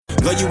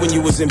Love you when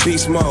you was in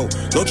beast mode.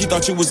 Loki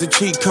thought you was a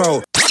cheat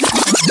code.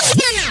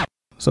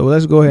 So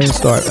let's go ahead and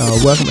start.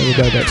 Welcome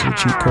everybody back to the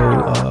Cheat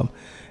Code.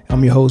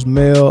 I'm your host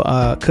Mel.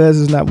 Cuz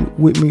is not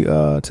with me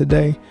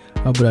today,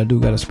 but I do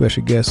got a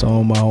special guest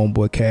on, my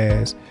homeboy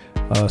Kaz.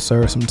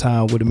 Served some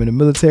time with him in the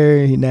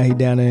military. Now he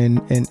down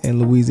in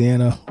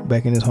Louisiana,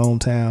 back in his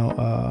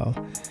hometown,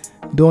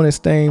 doing his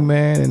thing,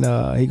 man.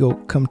 And he go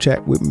come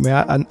chat with me,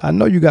 man. I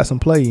know you got some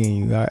play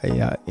in you. I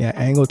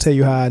ain't gonna tell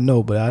you how I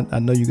know, but I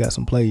know you got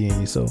some play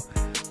in you. So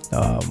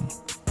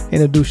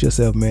introduce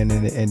yourself, man,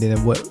 and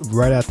then what?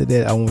 Right after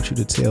that, I want you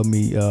to tell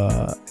me.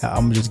 I'm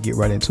gonna just get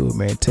right into it,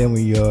 man. Tell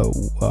me your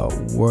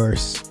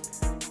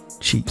worst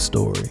cheat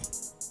story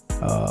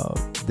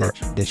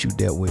that you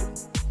dealt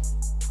with.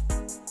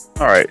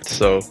 All right,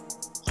 so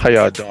how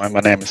y'all doing? My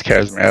name is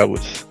Casimir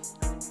Edwards.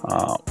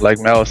 Like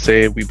Mel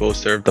said, we both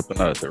served up in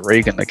the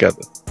Reagan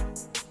together.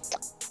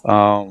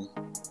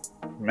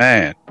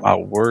 Man, my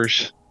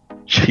worst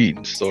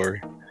cheating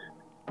story.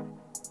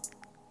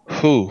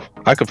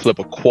 I could flip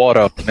a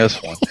quarter up in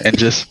this one and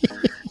just,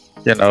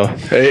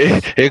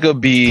 it could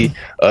be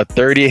a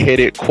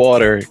 30-headed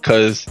quarter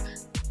because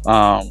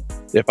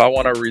if I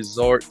want to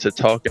resort to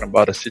talking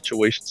about a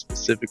situation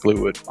specifically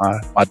with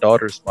my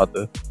daughter's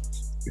mother,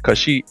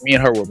 because me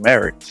and her were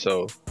married,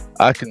 so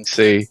I can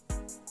say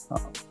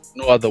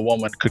no other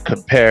woman could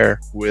compare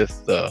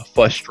with the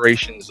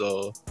frustrations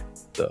or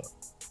the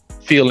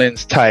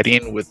feelings tied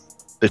in with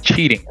the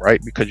cheating,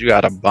 right? Because you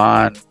got to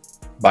bond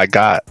by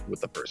God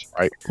with the person,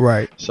 right?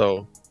 Right.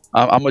 So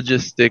I'm gonna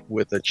just stick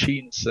with a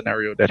cheating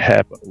scenario that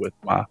happened with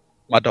my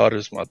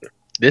daughter's mother.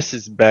 This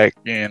is back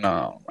in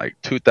like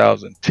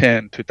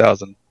 2010,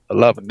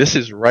 2011. This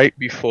is right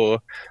before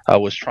I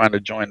was trying to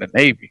join the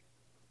Navy.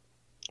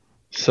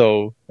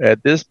 So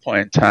at this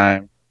point in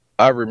time,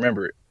 I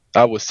remember it.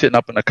 I was sitting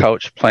up on the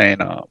couch playing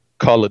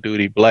Call of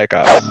Duty Black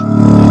Ops,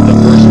 the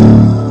first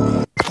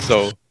one.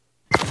 So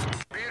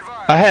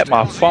I had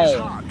my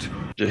phone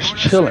just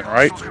chilling,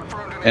 right?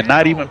 And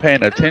not even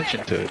paying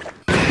attention to it.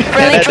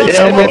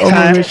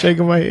 I'm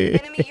shaking my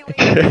head.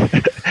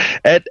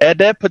 at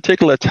that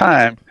particular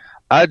time,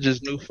 I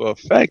just knew for a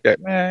fact that,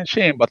 man, she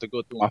ain't about to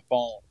go through my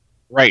phone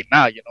right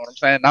now. You know what I'm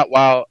saying? Not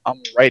while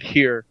I'm right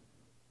here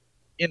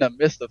in the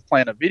midst of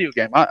playing a video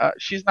game.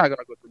 She's not going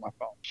to go through my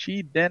phone.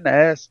 She then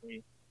asked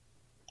me,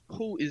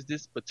 who is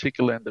this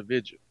particular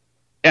individual?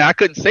 And I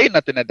couldn't say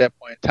nothing at that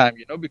point in time,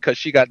 because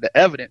she got the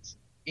evidence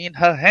in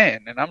her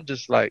hand. And I'm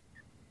just like,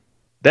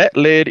 that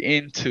led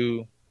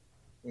into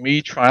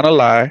me trying to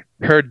lie,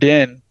 her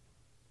then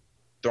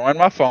throwing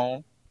my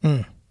phone.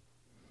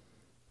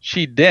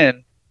 She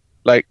then,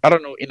 I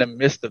don't know, in the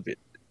midst of it,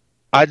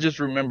 I just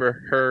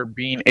remember her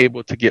being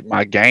able to get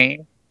my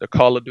game, the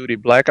Call of Duty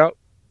Black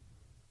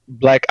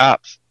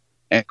Ops,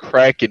 and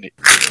cracking it.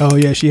 Oh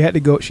yeah, she had to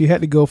go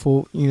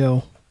for,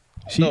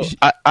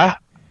 I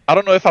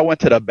don't know if I went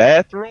to the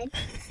bathroom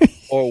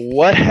or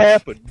what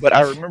happened, but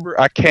I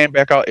remember I came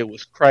back out, it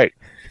was cracked.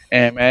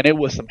 And man, it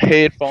was some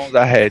headphones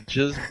I had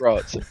just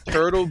brought, some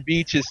Turtle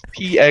Beaches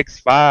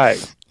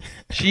PX5s.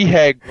 She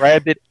had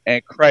grabbed it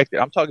and cracked it.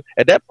 I'm talking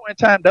at that point in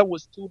time, that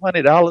was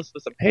 $200 for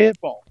some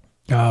headphones.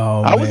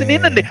 Oh, I wasn't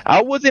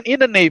in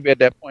the Navy at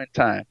that point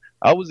in time.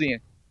 I was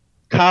in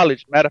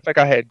college. Matter of fact,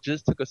 I had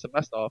just took a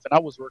semester off, and I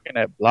was working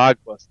at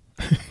Blockbuster.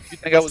 You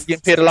think I was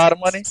getting paid a lot of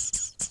money?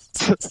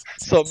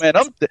 So man,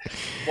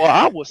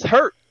 I was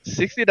hurt.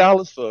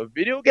 $60 for a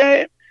video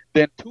game,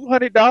 then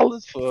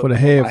 $200 for the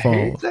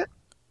headphones.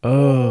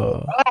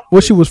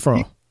 Where she was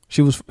from?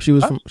 She was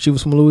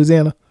from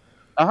Louisiana.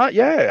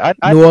 Yeah.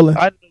 New Orleans.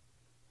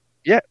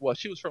 Yeah. Well,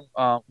 she was from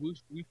I'm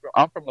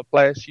from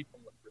LaPlace. She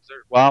from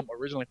Reserve. Well, I'm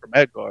originally from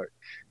Edgard.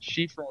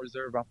 She from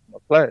Reserve. I'm from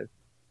LaPlace.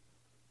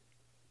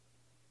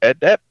 At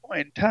that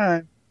point in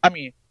time, I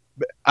mean,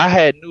 I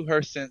had knew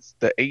her since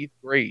the 8th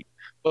grade,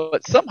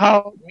 but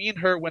somehow me and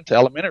her went to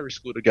elementary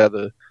school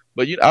together.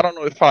 But I don't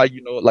know if how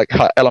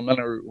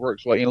elementary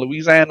works. Well, in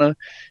Louisiana,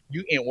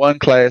 you in one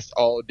class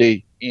all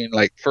day in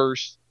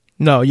first.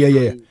 No,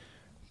 yeah.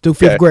 To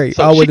fifth grade.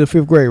 So all the way to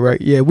fifth grade, right?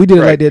 Yeah, we did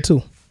it like that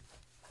too.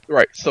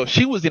 Right. So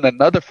she was in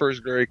another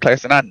first grade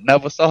class, and I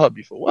never saw her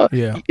before. Well,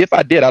 yeah. If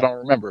I did, I don't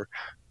remember.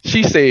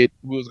 She said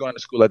we was going to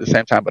school at the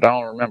same time, but I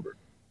don't remember.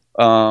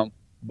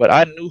 But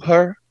I knew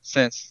her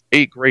since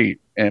 8th grade,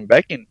 and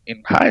back in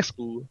high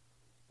school,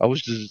 I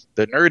was just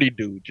the nerdy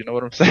dude. You know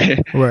what I'm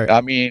saying? Right.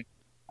 I mean,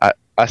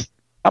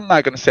 I'm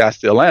not gonna say I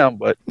still am,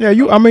 but yeah,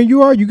 you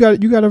are. You got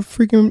a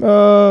freaking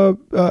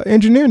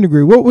engineering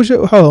degree. What was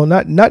your? Hold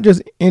on, not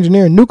just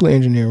engineering, nuclear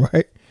engineering,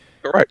 right?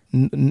 Correct.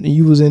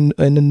 You was in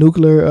the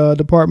nuclear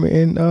department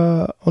in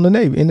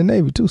the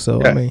Navy too.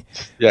 So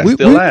yeah. we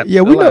still am.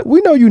 Yeah, we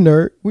know you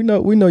nerd. We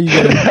know you.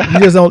 You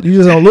just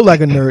don't look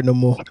like a nerd no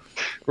more.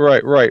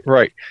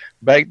 Right.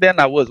 Back then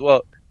I was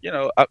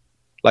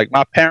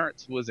my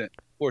parents wasn't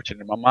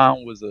fortunate. My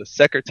mom was a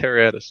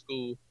secretary at a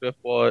school, Fifth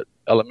Ward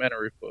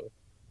Elementary, for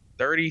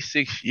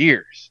 36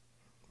 years.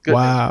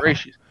 Goodness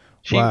gracious.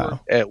 She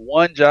worked at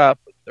one job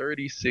for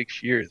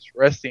 36 years.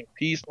 Rest in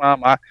peace,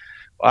 Mom.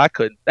 I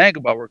couldn't think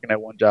about working at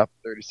one job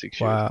for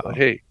 36 years. But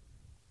hey,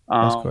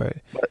 That's correct.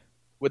 But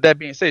with that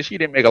being said, she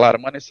didn't make a lot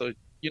of money. So,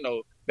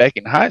 back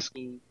in high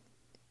school,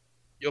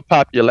 your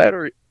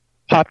popularity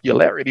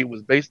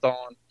was based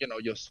on,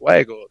 your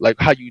swag or like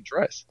how you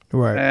dress.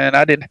 Right. And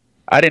I didn't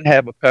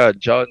have a pair of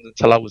Jordans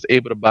until I was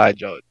able to buy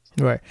Jordans.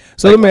 Right.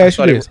 So let me ask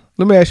you this.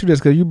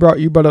 Because you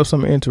brought up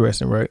something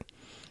interesting, right?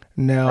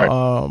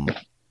 Now,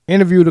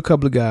 interviewed a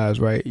couple of guys,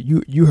 right?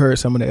 You heard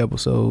some of the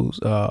episodes.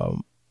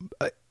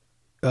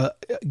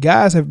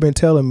 Guys have been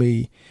telling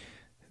me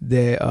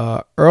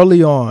that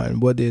early on,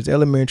 whether it's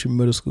elementary,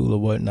 middle school, or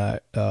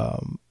whatnot,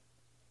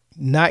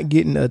 not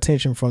getting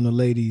attention from the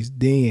ladies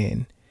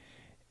then,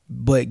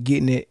 but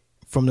getting it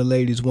from the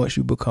ladies once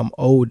you become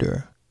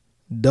older.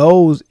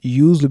 Those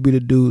usually be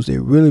the dudes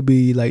that really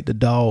be like the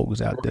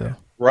dogs out there.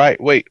 Right.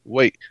 Wait.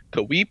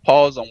 Could we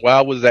pause on where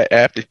I was at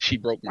after she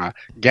broke my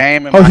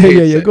game and my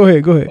headset? Yeah. Go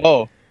ahead.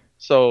 Oh,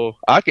 so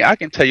I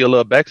can tell you a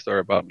little backstory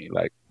about me,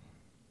 like,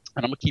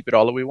 and I'm gonna keep it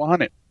all the way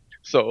 100.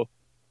 So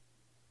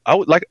I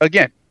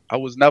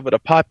was never the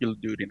popular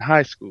dude in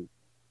high school.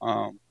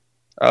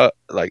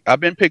 Like I've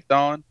been picked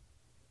on.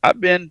 I've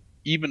been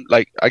even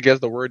like I guess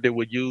the word they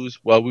would use,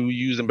 well, we were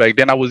using back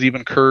then. I was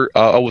even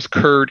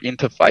curd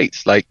into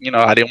fights. Like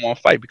I didn't want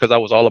to fight because I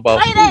was all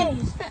about school.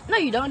 No,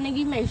 you don't, nigga.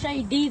 You made sure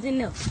your D's in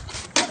there.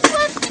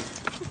 What?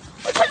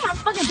 You touch my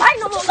fucking bike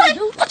no more,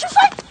 dude. What you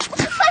say?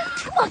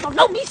 Come on, don't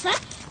know me, son.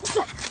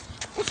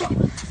 What's up?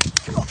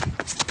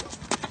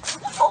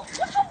 What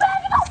you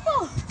bagging up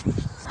for?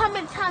 How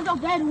many times your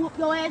daddy whooped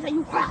your ass and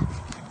you cried?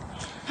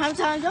 How many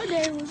times your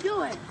daddy whooped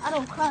your ass? I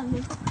don't cry,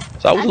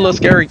 nigga. So I was a little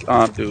scary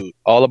dude.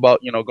 All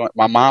about going.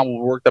 My mom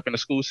worked up in the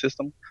school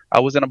system. I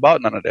wasn't about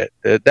none of that.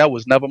 That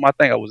was never my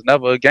thing. I was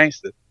never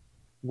against it.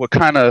 What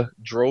kind of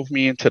drove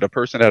me into the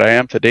person that I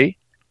am today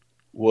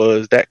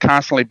was that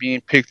constantly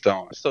being picked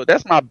on. So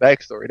that's my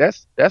backstory.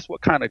 That's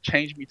what kind of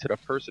changed me to the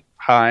person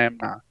how I am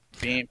now.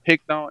 Being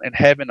picked on and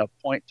having a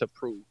point to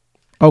prove.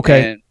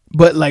 Okay,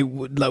 but like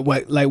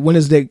when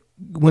does that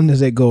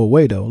go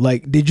away though?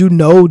 Like, did you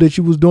know that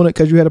you was doing it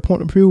because you had a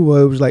point to prove,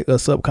 or it was like a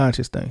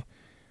subconscious thing?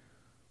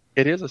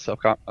 It is a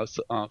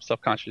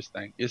subconscious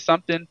thing. It's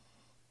something,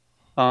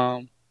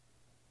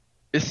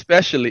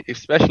 especially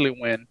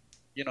when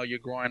you're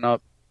growing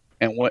up,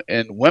 and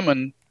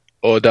women,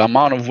 or the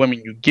amount of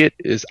women you get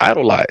is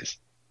idolized.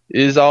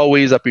 It's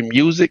always up in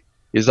music.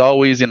 It's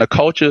always in the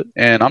culture,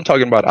 and I'm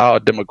talking about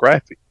our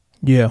demographic.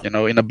 Yeah. In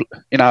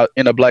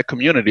the black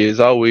community, it's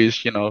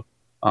always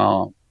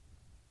I'm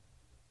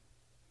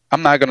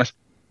not gonna.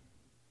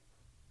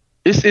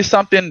 It's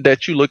something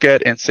that you look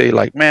at and say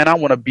like, man, I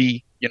want to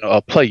be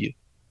a player.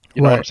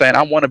 You know what I'm saying?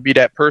 I want to be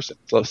that person.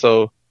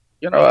 So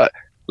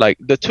like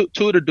the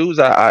two of the dudes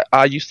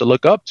I used to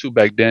look up to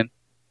back then,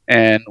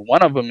 and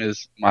one of them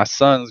is my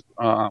son's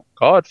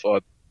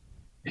godfather.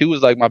 He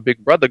was like my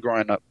big brother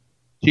growing up.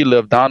 He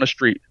lived down the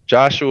street,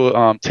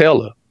 Joshua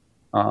Taylor.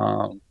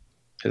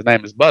 His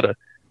name is Butter,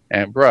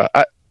 and bruh,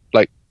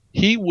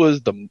 he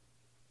was the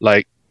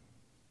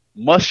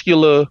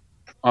muscular,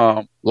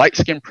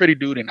 light-skinned, pretty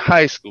dude in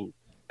high school.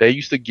 They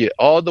used to get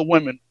all the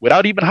women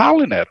without even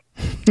hollering at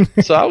him.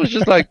 So I was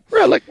just like,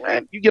 bro,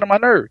 man, you get on my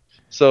nerve.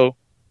 So,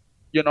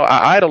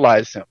 I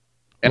idolized him,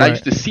 and I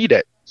used to see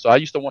that. So I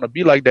used to want to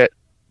be like that,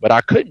 but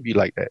I couldn't be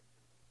like that.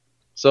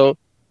 So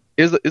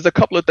is a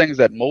couple of things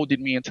that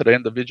molded me into the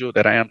individual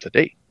that I am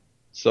today.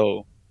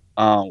 So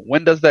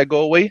when does that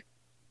go away?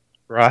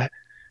 Right.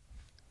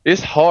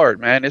 It's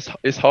hard, man.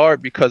 It's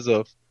hard because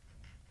of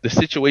the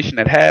situation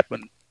that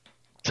happened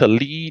to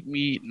lead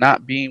me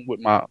not being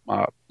with my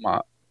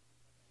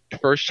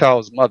first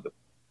child's mother,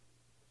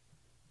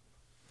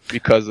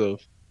 because of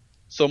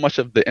so much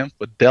of the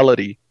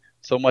infidelity,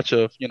 so much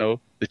of the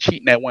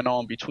cheating that went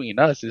on between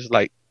us. Is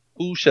like,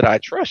 who should I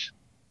trust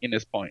in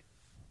this point?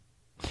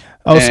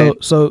 Oh,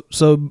 and, so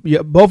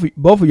yeah, both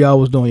of y'all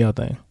was doing y'all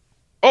thing.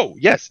 Oh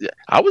yes,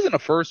 I was in the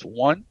first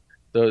one,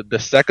 the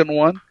second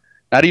one,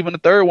 not even the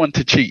third one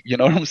to cheat. You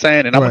know what I'm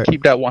saying? And I'm gonna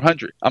keep that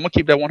 100. I'm gonna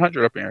keep that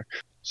 100 up here.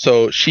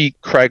 So she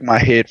cracked my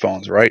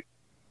headphones, right?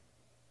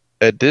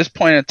 At this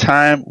point in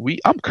time,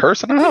 I'm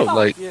cursing her out.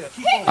 Like,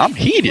 I'm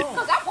heated.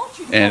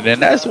 And then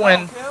that's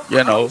when,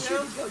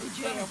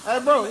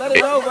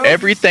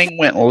 everything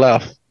went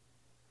left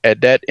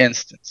at that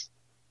instance.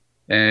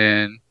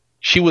 And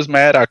she was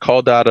mad. I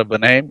called out of her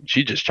name.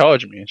 She just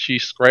charged me, and she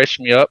scratched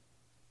me up.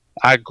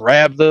 I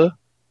grabbed her.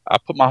 I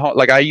put my hand,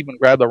 I even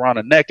grabbed her around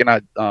the neck, and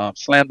I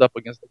slammed up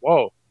against the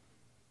wall.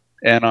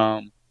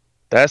 And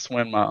that's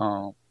when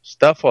my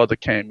stepfather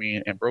came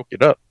in and broke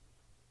it up.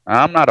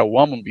 Now, I'm not a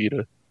woman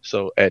beater.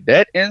 So at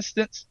that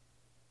instance,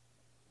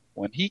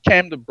 when he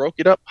came to broke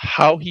it up,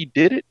 how he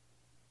did it,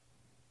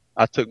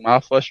 I took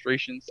my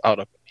frustrations out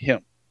of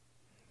him.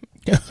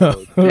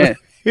 So,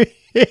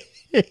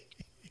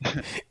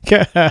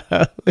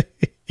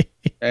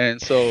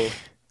 and so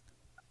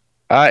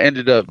I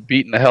ended up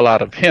beating the hell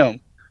out of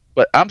him.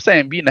 But I'm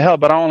saying beating the hell,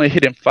 but I only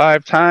hit him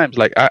 5 times.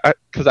 Like,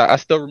 because I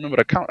still remember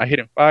the count. I hit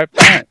him 5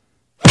 times.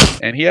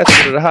 And he had to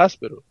go to the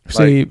hospital.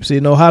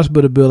 See, no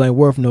hospital bill ain't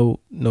worth no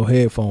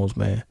headphones,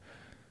 man.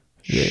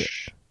 Yeah.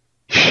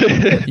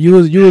 You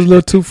was a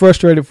little too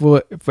frustrated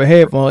for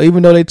headphones,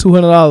 even though they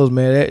 $200,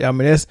 man.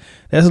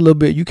 That's a little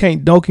bit. You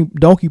can't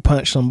donkey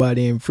punch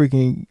somebody and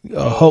freaking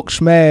Hulk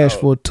smash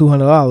for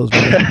 $200,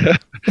 man.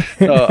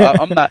 No,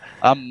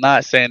 I'm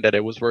not saying that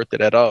it was worth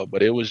it at all,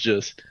 but it was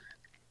just.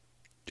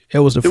 It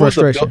was the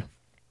frustration.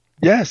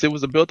 Yes, it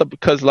was a build up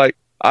because like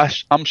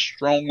I'm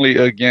strongly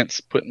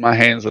against putting my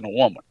hands on a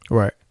woman.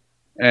 Right.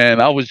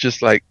 And I was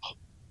just like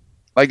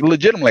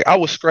legitimately, I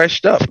was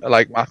scratched up.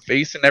 Like my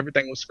face and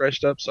everything was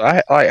scratched up. So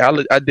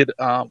I did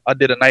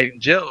a night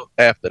in jail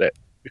after that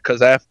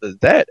because after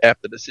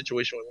the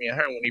situation with me and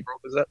her when he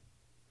broke us up,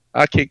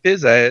 I kicked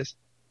his ass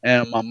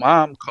and my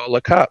mom called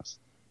the cops.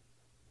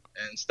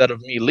 And instead of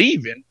me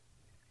leaving,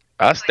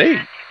 I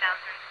stayed.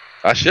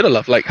 I should have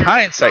left. Like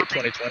hindsight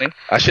 2020,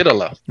 I should have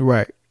left.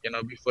 Right. You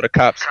know, before the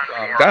cops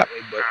got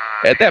me. But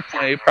at that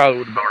point, it probably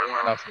would have been a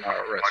warrant out for my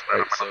arrest,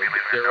 right? So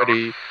they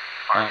already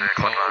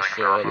called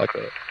for like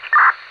a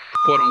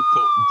quote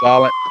unquote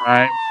violent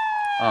crime.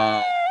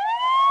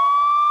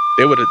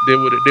 They would have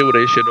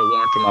issued a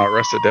warrant for my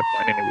arrest at that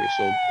point anyway.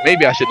 So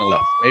maybe I shouldn't have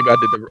left. Maybe I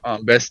did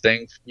the best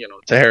thing, you know,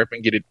 to hurry up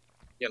and get it,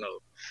 you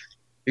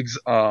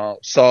know,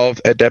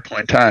 solved at that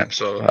point in time.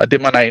 So I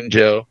did my night in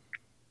jail,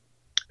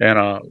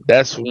 and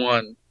that's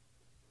one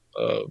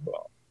of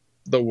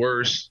the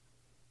worst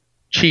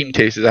cheating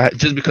cases.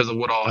 Just because of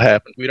what all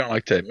happened. We don't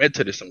like to admit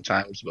to this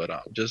sometimes, but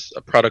just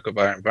a product of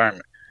our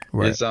environment.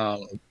 Right. Is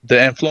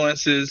the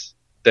influences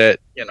that,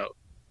 you know,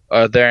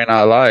 are there in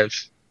our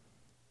lives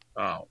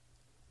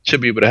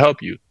should be able to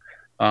help you.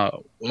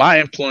 My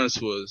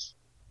influence was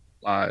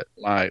my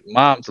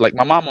mom's. Like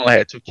my mom only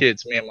had 2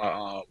 kids, me and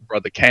my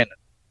brother Cannon.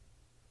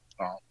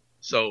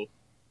 So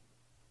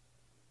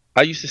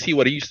I used to see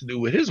what he used to do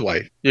with his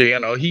wife. Yeah, you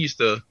know, he used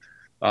to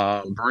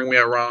bring me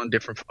around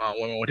different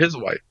women with his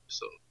wife.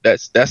 So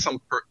that's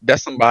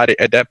somebody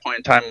at that point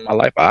in time in my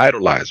life I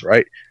idolized,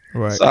 right?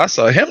 Right. So I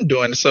saw him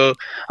doing it. So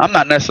I'm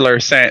not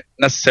necessarily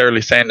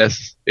saying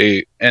that's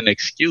an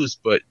excuse,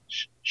 but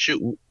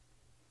shoot,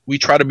 we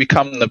try to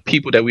become the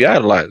people that we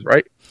idolize,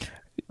 right?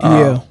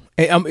 Yeah.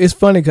 And it's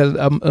funny because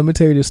let me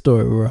tell you this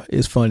story, bro.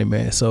 It's funny,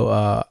 man. So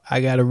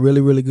I got a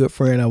really, really good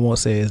friend. I won't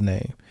say his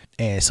name.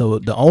 And so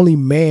the only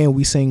man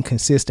we seen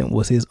consistent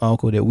was his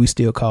uncle that we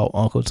still call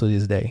uncle to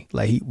this day.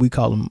 Like we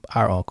call him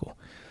our uncle.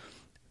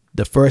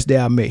 The first day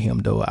I met him,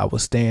 though, I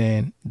was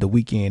staying the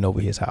weekend over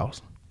his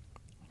house.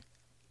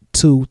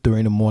 2, 3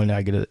 in the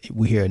morning,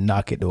 we hear a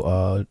knock at the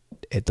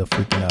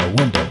freaking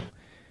window.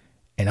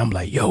 And I'm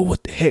like, yo,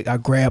 what the heck? I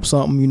grabbed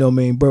something, you know what I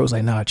mean? Bro was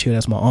like, nah, chill,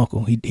 that's my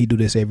uncle. He do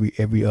this every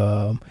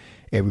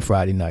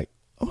Friday night.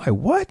 I'm like,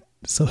 what?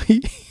 So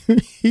he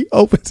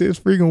opens his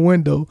freaking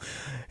window.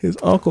 His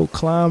uncle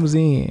climbs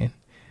in,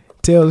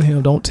 tells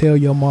him, don't tell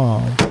your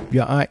mom.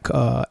 Your aunt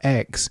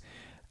asks,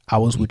 I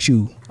was with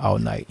you all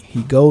night.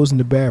 He goes in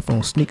the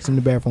bathroom, sneaks in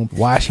the bathroom,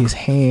 wash his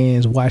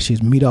hands, wash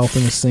his meat off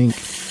in the sink.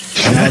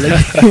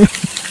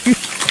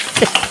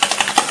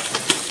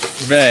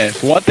 Man,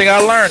 one thing I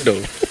learned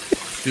though,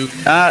 do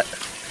not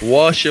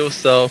wash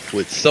yourself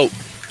with soap.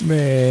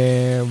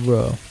 Man,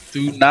 bro.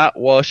 Do not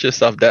wash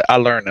yourself. That I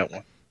learned that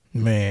one.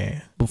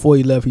 Man, before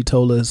he left, he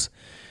told us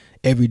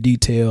every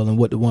detail and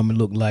what the woman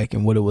looked like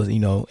and what it was, you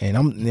know. And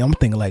I'm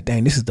thinking like,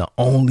 dang, this is the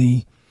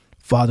only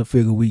father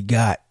figure we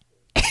got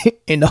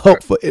in the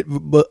hope for it,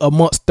 but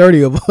amongst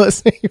 30 of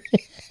us.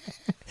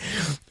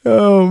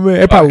 Oh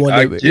man, it probably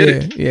wasn't.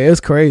 Yeah,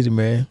 it's crazy,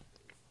 man.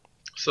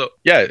 So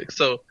yeah,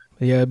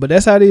 but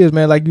that's how it is,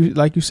 man. Like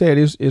you said,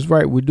 it's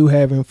right. We do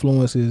have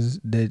influences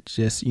that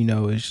just, you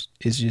know, it's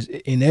just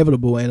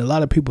inevitable. And a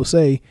lot of people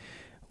say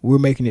we're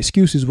making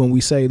excuses when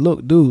we say,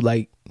 look, dude,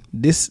 like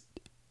this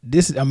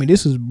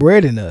is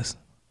bred in us.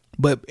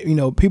 But, you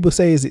know, people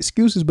say it's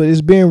excuses, but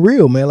it's being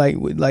real, man. Like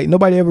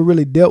nobody ever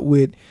really dealt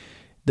with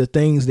the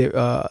things that,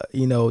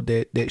 you know,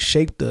 that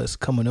shaped us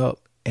coming up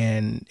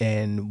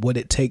and what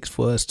it takes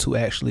for us to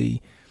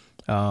actually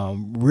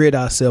rid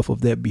ourselves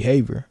of that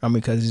behavior. I mean,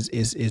 because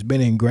it's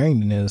been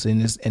ingrained in us,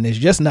 and it's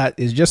just not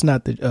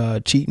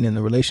the cheating and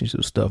the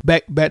relationship stuff.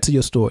 Back to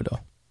your story though.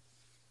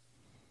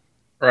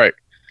 Right.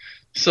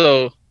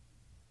 So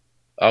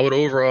I would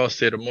overall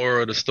say the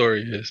moral of the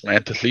story is,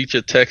 man, to leave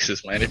your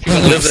Texas, man. If you're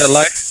gonna live that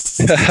life,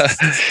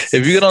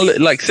 if you're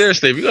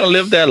gonna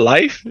live that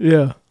life,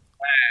 yeah, man,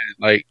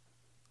 like,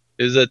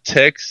 is a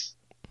text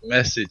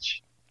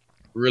message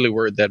really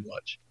worth that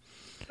much?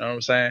 You know what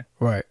I'm saying?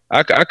 Right.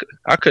 I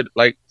could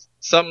like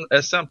something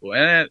as simple,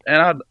 and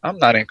I'm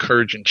not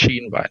encouraging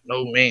cheating by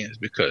no means,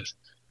 because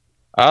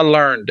I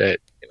learned that,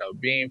 you know,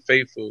 being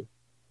faithful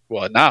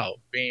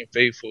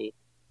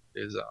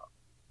is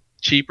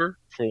cheaper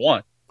for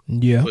one.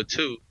 Yeah. But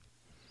two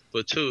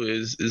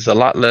is a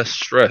lot less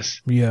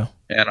stress. Yeah.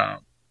 And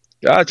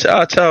I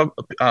tell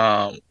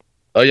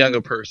a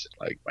younger person,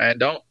 like, man,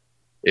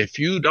 if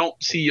you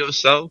don't see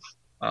yourself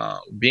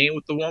being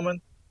with the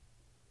woman,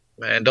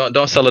 man,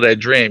 don't sell her that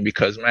dream,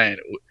 because, man,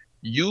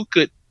 you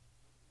could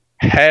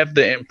have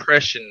the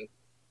impression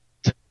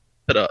to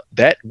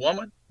that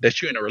woman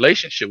that you're in a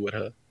relationship with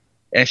her,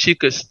 and she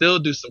could still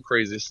do some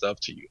crazy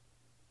stuff to you.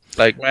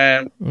 Like,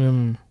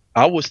 man,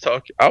 I was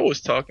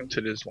talking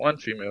to this one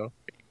female,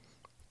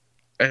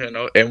 and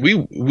and we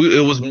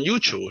it was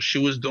mutual. She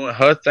was doing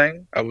her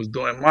thing, I was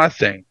doing my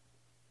thing,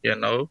 you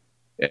know,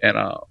 and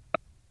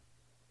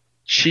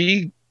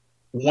she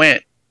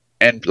went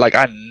and like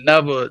I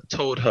never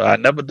told her, I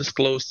never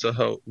disclosed to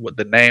her what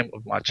the name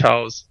of my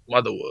child's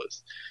mother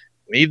was.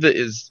 Neither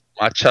is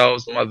my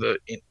child's mother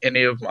in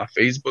any of my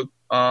Facebook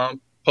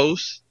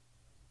posts.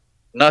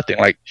 Nothing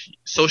like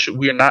social.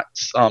 We're not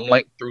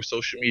linked through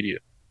social media.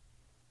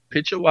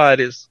 Picture why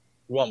this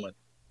woman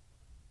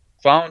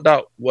found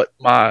out what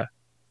my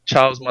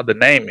child's mother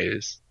name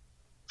is,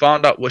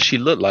 found out what she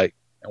looked like,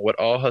 and what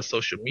all her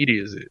social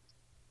medias is.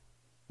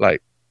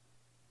 Like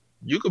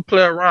you could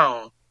play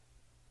around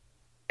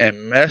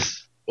and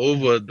mess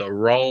over the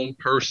wrong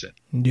person.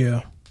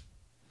 Yeah.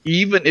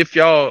 Even if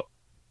y'all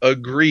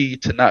agree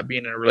to not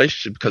being in a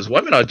relationship, because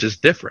women are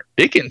just different.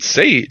 They can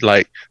say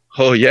like,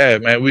 "Oh yeah,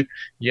 man, we,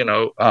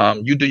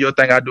 you do your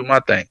thing, I do my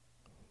thing."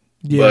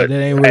 Yeah, But that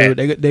ain't man,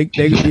 real. They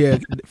yeah,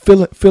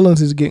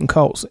 feelings is getting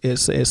caught at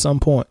some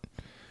point.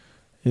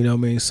 You know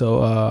what I mean?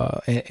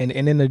 So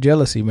and then the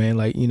jealousy, man.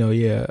 Like you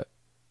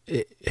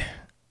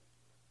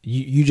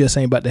just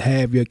ain't about to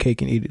have your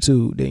cake and eat it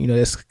too.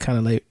 That's kind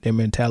of like their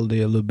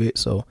mentality a little bit.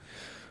 So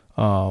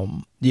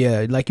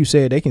yeah, like you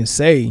said, they can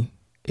say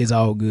it's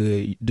all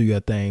good, do your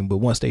thing, but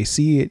once they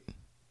see it,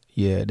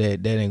 yeah,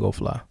 that ain't gonna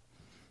fly.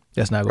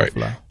 That's not gonna right.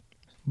 fly.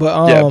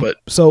 But But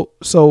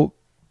so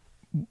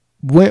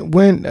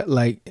when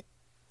like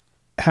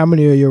how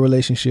many of your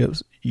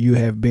relationships you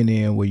have been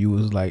in where you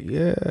was like,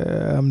 yeah,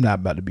 I'm not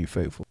about to be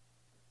faithful?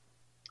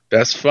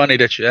 that's funny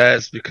that you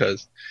asked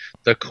because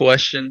the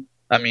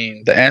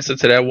the answer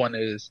to that one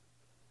is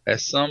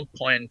at some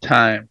point in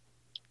time,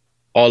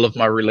 all of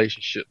my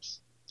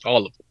relationships,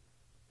 all of them,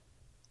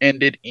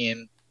 ended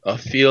in a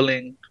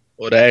feeling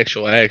or the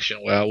actual action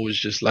where I was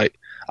just like,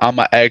 I'm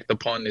gonna act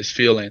upon this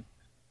feeling,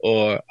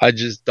 or I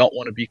just don't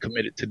want to be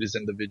committed to this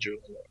individual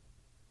anymore.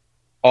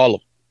 All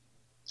of them.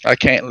 I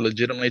can't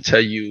legitimately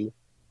tell you,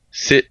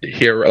 sit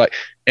here like,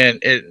 and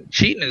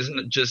cheating is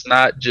just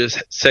not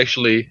just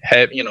sexually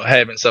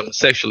having something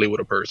sexually with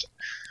a person.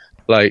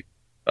 Like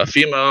a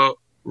female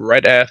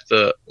right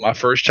after my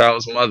first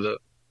child's mother,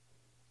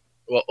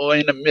 well, or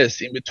in the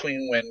midst, in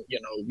between when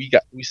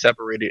we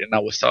separated, and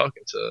I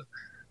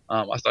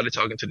started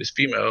talking to this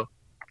female,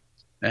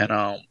 and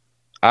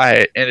I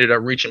had ended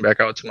up reaching back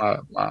out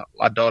to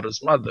my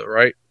daughter's mother,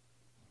 right?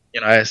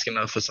 Asking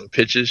her for some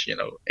pictures,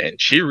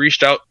 and she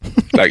reached out,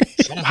 like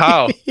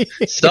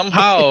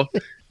somehow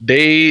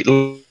they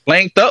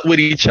linked up with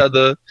each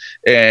other,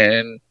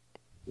 and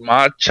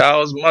my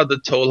child's mother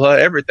told her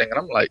everything, and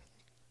I'm like,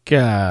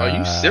 God, are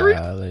you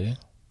serious?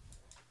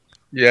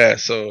 Yeah,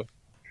 so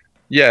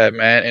yeah,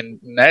 man, and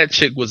that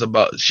chick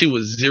she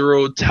was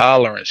zero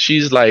tolerance.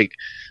 She's like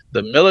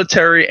the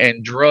military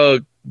and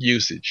drug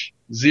usage,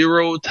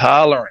 zero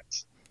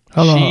tolerance.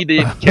 Hold She on.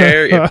 didn't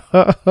care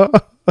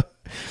if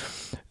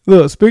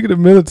Look, speaking of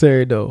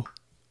military though,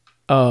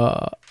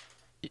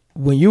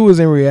 when you was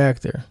in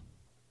reactor,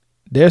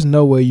 there's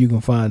no way you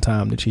can find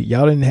time to cheat.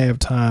 Y'all didn't have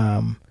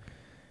time.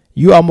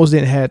 You almost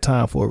didn't have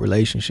time for a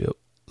relationship.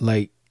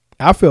 Like,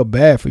 I feel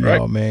bad for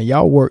y'all, Right. man.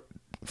 Y'all worked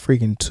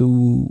freaking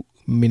too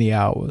many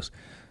hours.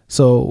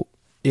 So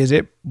was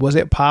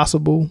it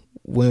possible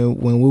when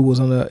we was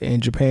in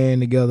Japan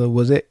together?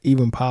 Was it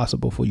even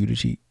possible for you to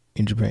cheat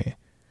in Japan?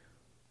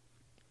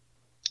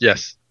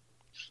 yes.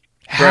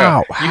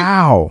 How? Bruh,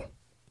 How?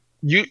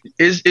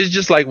 it's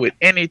just like with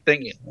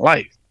anything in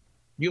life,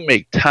 you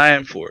make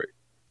time for it.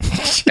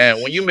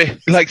 And when you make,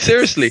 like,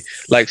 seriously,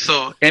 like,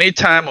 so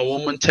anytime a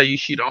woman tell you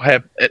she don't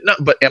have no,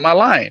 but am I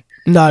lying?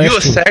 No,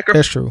 You'll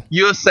that's true.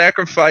 You'll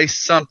sacrifice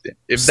something.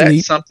 If Sleep.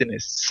 that something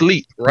is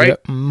sleep, right?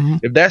 Yep. Mm-hmm.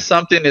 If that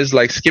something is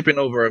like skipping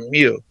over a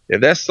meal,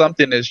 if that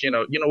something is, you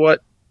know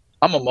what?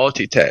 I'm a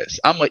multitask.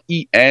 I'm gonna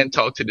eat and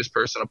talk to this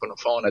person up on the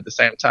phone at the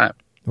same time.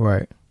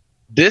 Right.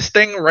 This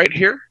thing right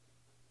here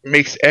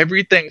makes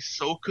everything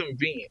so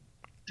convenient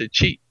to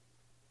cheat.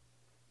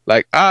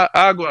 Like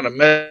I go on a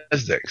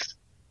Mesdex,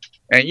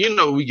 and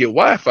we get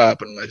Wi-Fi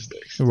up on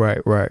Mesdex.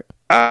 Right.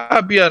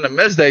 I'll be on the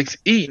Mesdex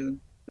eating,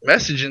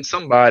 messaging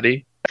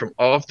somebody from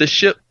off the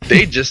ship.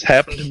 They just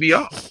happen to be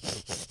off.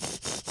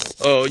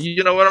 Oh,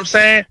 you know what I'm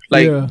saying?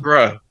 Like, Yeah.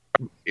 bruh,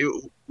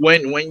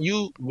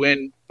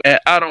 and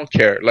I don't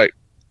care. Like,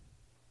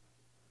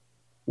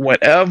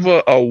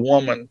 whenever a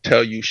woman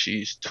tell you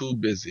she's too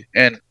busy,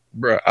 and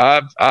bruh,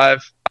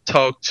 I've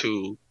talked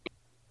to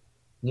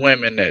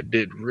women that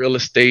did real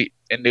estate,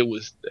 and it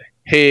was the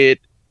head.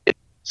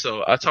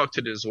 So I talked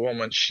to this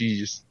woman.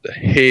 She's the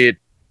head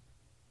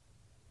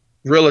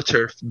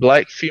realtor,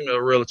 black female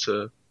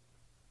realtor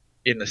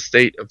in the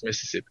state of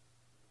Mississippi.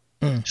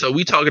 Mm. So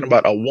we talking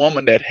about a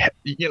woman that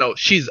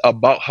she's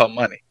about her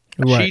money.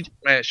 Right.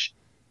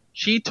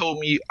 She told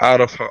me out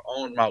of her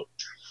own mouth,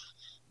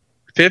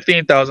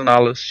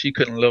 $15,000 she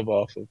couldn't live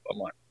off of a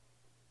month.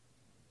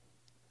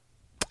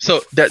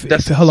 So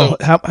that's Hold on.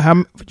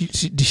 How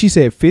did she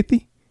say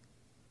 50?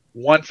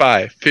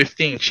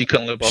 15 she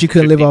couldn't live off. She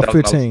couldn't live off $15,000.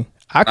 15.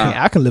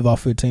 I can live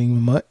off 15 a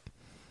month.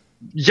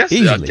 Yes,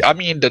 Easily. I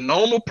mean the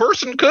normal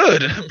person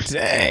could.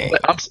 Dang.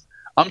 But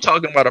I'm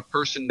talking about a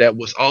person that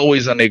was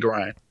always on their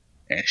grind,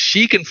 and if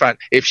she can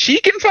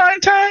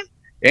find time,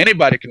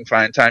 anybody can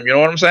find time. You know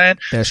what I'm saying?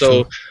 That's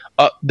So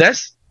true.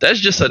 that's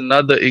just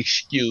another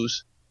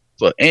excuse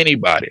for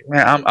anybody.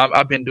 Man,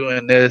 I've been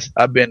doing this,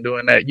 I've been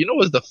doing that. You know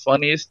what's the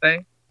funniest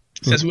thing?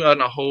 Since we're on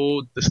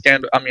the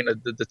scandal, I mean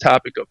the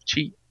topic of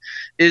cheating,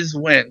 is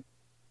when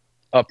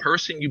a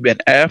person you've been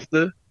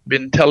after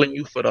been telling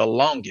you for the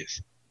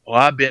longest, oh,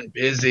 I've been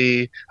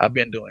busy, I've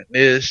been doing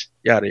this,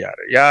 yada yada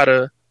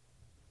yada.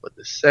 But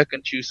the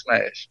second you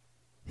smash,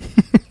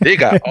 they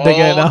got all, They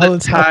got all the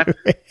the time.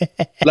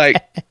 time.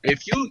 Like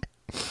if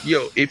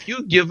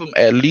you give them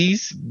at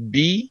least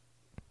B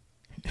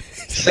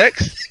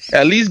sex,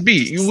 at least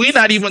B. We're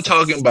not even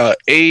talking about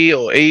A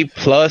or A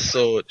plus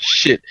or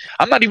shit.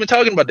 I'm not even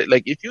talking about that.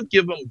 Like if you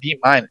give them B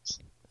minus,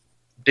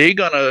 they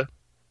gonna,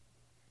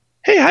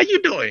 hey, how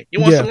you doing? You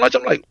want Yeah. some lunch?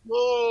 I'm like,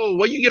 whoa,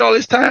 where you get all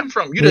this time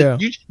from? Yeah.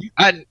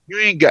 You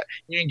ain't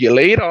get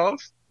laid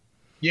off.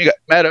 You ain't got,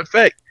 matter of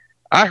fact,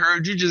 I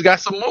heard you just got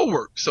some more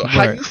work. So how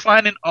Right. you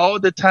finding all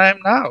the time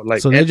now?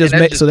 Like So they just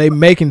and make that's so they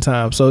making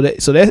time. So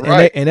that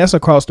Right. and that's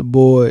across the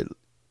board.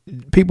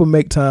 People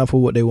make time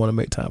for what they want to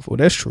make time for.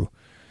 That's true.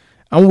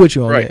 I'm with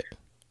you on Right. that.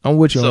 I'm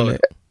with you So- on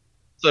that.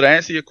 So to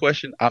answer your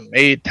question, I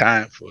made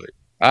time for it.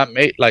 I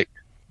made like,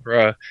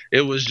 bruh,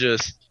 it was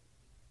just,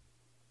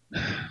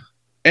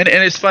 and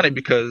it's funny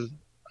because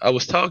I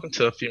was talking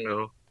to a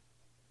female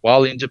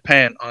while in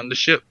Japan on the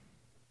ship.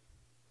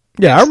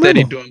 Yeah, I Steady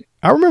remember. doing,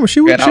 I remember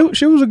she was And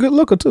she was a good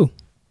looker too.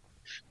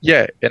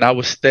 yeah, and I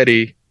was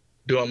steady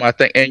doing my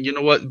thing. And you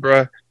know what,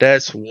 bruh?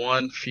 That's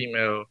one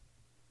female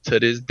to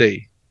this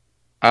day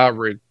I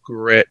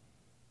regret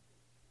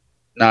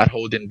not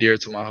holding dear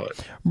to my heart.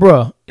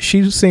 Bruh,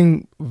 she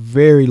seemed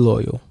very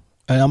loyal.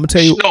 And I'm gonna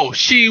tell you No,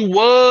 she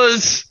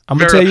was. I'm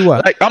gonna tell you why.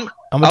 Like I'm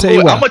gonna tell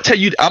you why. I'm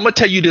gonna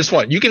tell you this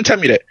one. You can tell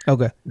me that.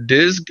 Okay.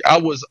 I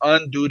was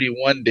on duty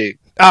one day.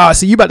 Ah,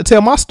 see, you about to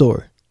tell my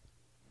story.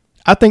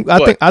 I think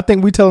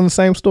we telling the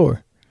same story.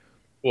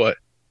 What?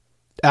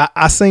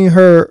 I seen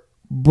her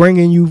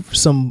bringing you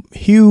some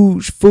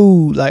huge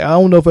food. Like I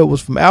don't know if it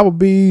was from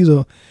Applebee's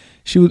or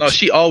she was. No,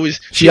 she always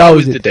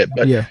did that.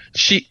 But Yeah.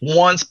 she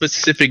one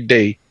specific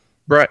day,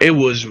 bruh, it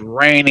was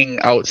raining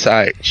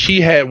outside. She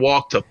had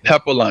walked to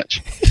Pepper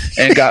Lunch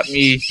and got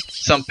me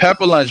some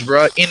Pepper Lunch,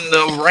 bruh, in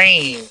the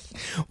rain.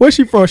 Where's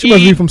she from? She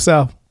must be from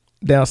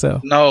down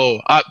south.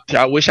 No,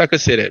 I wish I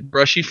could say that,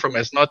 bruh. She from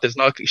as north as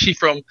north. She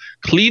from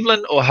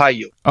Cleveland,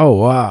 Ohio. Oh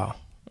wow.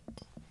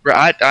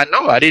 Bruh, I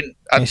know. I didn't.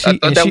 I And thought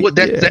and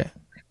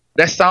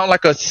that sound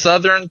like a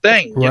southern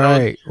thing, you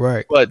know.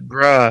 Right. But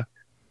bruh,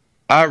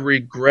 I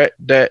regret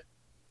that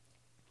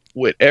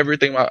with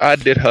everything. I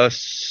did her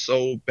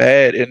so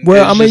bad. And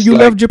Well, it's I mean, just you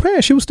like, left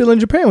Japan. She was still in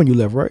Japan when you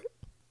left, right?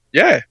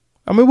 Yeah.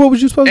 I mean, what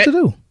was you supposed to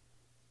do?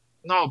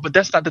 No, but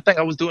that's not the thing.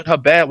 I was doing her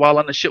bad while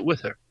on the ship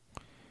with her.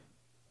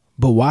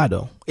 But why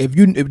though?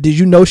 Did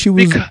you know she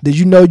was? Because- Did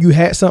you know you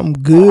had something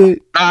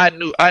good? I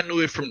knew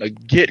it from the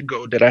get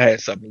go that I had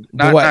something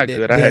But not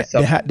good. I had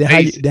something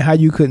amazing. Then how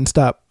you couldn't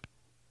stop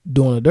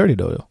doing the dirty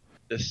though?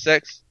 The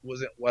sex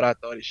wasn't what I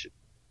thought it should.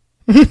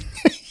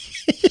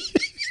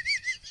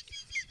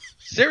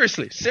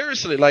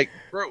 Seriously, like,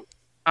 bro,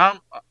 I'm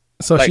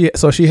So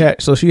Like-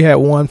 she had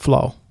one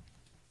flaw.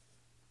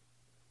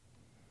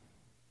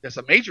 that's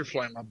a major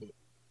flaw in my book.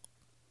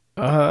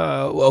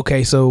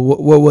 Okay. So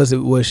what was it?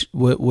 Was she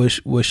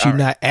All right.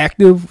 not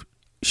active?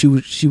 She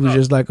was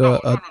just like no,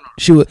 a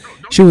no.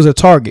 she was a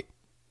target.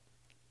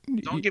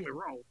 Don't get me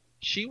wrong.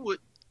 She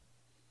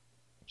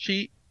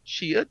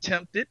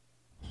attempted,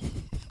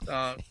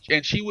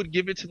 and she would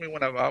give it to me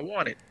whenever I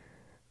wanted.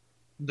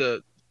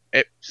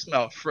 It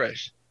smelled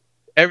fresh.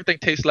 Everything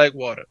tastes like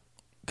water.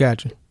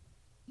 Gotcha.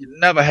 You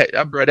never had,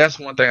 bro. That's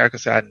one thing I could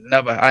say. I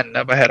never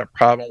had a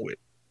problem with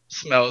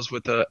smells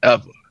with her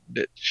ever.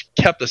 That she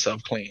kept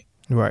herself clean.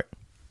 Right.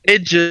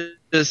 It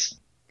just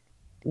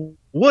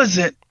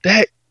wasn't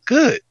that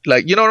good.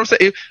 Like, you know what I'm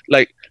saying?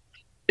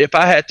 If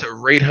I had to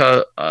rate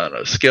her on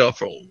a scale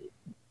from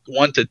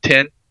 1 to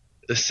 10,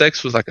 the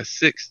sex was like a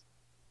 6.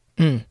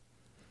 Mm.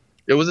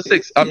 It was a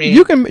 6. I mean,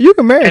 you can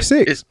marry and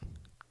 6.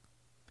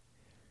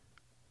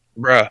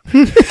 bruh.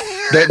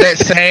 that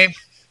same.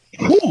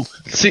 Whew,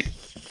 see,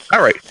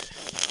 all right.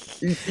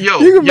 Yo,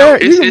 You can marry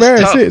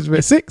it's tough. 6,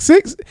 man.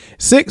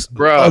 Six.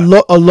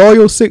 Bruh. A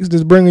loyal 6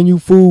 that's bringing you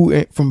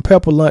food from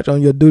Pepper Lunch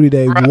on your duty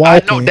day. Bruh,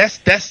 Walking. I know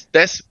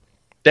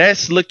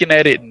that's looking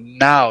at it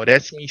now.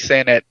 That's me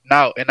saying that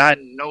now, and I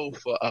know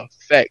for a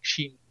fact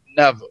she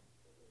never.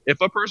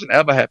 If a person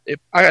ever had, if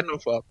I know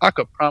for, I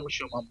could promise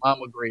you, my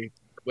mama grave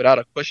without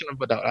a question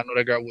of a doubt. I know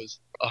that girl was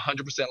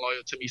 100%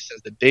 loyal to me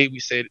since the day we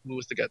said we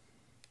was together.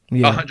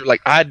 Yeah. 100,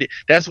 like I did.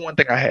 That's one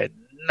thing I had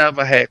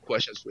never had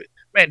questions with.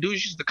 Man,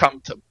 dudes used to come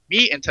to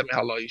me and tell me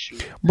how loyal she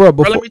was. Bro,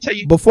 let me tell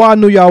you. before I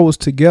knew y'all was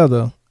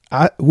together,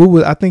 I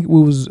think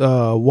we was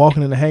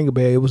walking in the hangar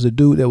bay. It was a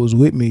dude that was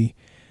with me.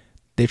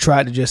 They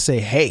tried to just say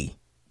hey,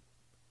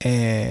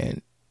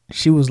 and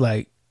she was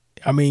like,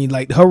 I mean,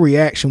 like her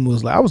reaction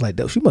was like, I was like,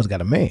 she must have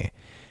got a man.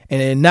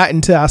 And then not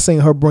until I seen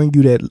her bring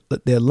you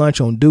that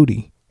lunch on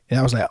duty, and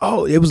I was like,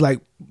 oh, it was like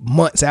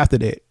months after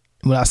that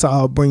when I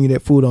saw her bring you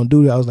that food on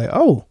duty. I was like,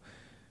 oh,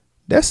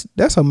 that's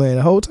her man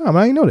the whole time.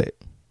 I didn't know that,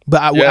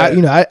 but I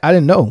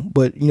didn't know.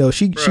 But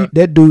she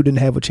that dude didn't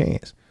have a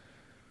chance.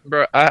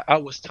 Bro, I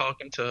was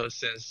talking to her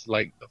since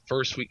like the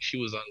first week she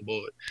was on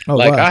board. Oh,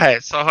 like wow. I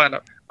had saw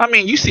her. I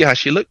mean, you see how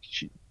she looked.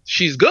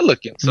 She's good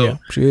looking. So yeah,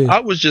 she is.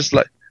 I was just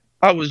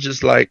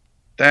like,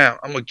 damn,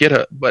 I'm gonna get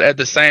her. But at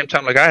the same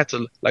time, like I had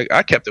to, like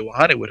I kept it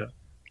 100 with her.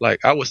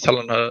 Like I was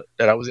telling her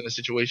that I was in a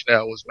situation that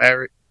I was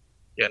married,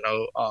 and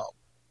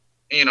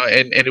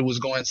it was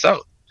going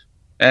south.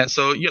 And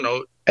so,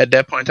 at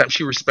that point in time,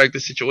 she respected the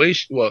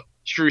situation. Well,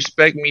 she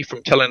respected me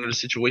from telling her the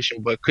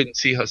situation, but couldn't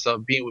see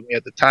herself being with me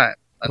at the time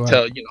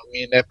until, Right.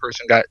 Me and that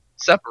person got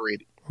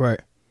separated. Right.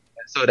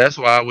 And so that's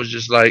why I was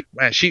just like,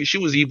 man, she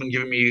was even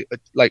giving me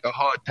a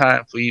hard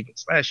time for even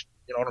smashing.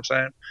 You know what I'm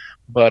saying?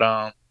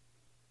 But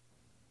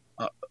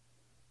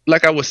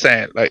like I was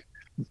saying, like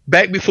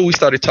back before we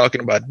started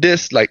talking about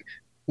this, like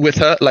with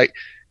her, like,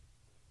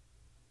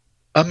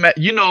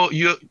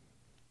 you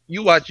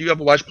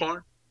ever watch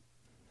porn?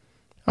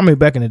 I mean,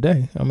 back in the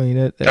day. I mean,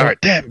 All right,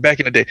 damn,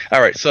 back in the day.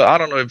 All right, so I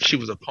don't know if she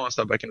was a porn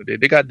star back in the day.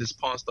 They got this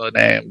porn star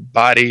named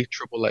Body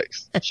Triple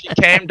X. She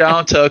came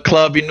down to a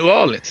club in New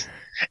Orleans,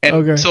 and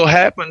Okay. so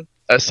happened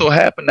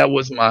that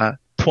was my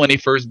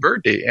 21st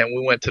birthday, and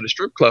we went to the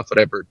strip club for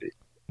that birthday.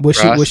 Was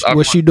Bruh,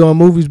 was she doing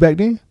movies back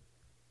then?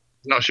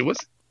 No, she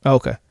wasn't.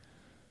 Okay.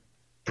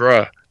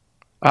 Bruh,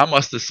 I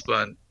must have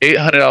spent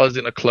 $800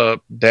 in a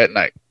club that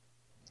night.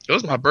 It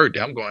was my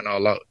birthday. I'm going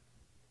all out.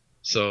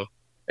 So,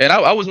 and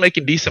I was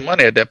making decent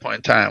money at that point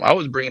in time. I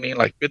was bringing in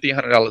like $50,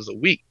 $100 a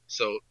week.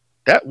 So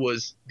that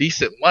was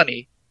decent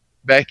money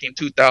back in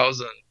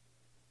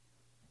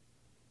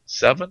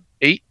 2007,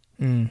 8.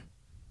 Mm.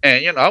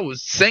 And, I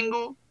was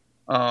single,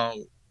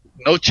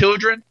 no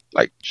children.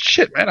 Like,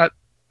 shit, man, I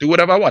do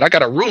whatever I want. I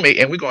got a roommate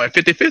and we're going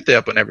 50-50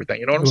 up and everything.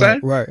 You know what I'm saying?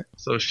 Right.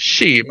 So,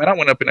 shit, man, I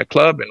went up in a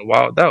club and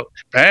wilded out.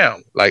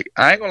 Bam. Like,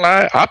 I ain't gonna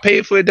lie. I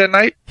paid for it that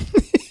night.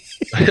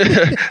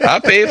 I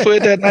paid for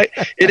it that night.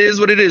 It is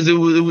what it is. It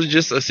was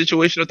just a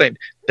situational thing.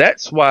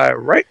 That's why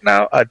right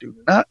now I do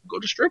not go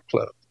to strip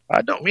clubs.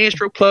 I don't. Me and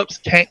strip clubs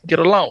can't get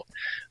along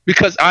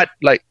because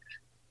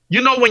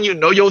when you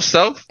know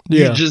yourself,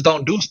 Yeah. you just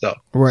don't do stuff.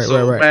 Right.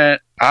 So, man,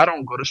 I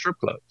don't go to strip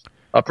clubs.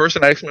 A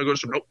person asks me to go to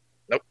strip.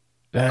 Nope.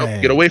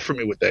 Get away from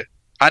me with that.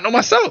 I know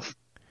myself,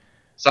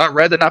 so I'd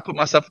rather not put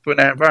myself up in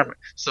that environment.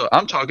 So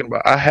I'm talking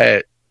about I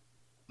had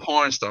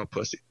porn star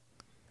pussy.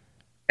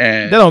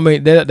 And That don't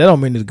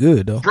mean it's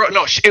good though. bro,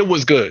 no, it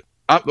was good.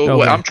 What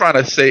Okay. I'm trying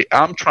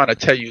to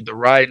tell you, the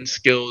riding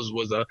skills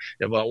was if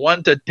a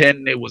 1 to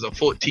 10, it was a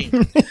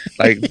 14.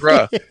 Like,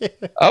 bro,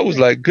 I was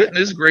like,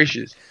 goodness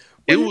gracious,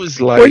 it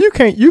was like, Well, you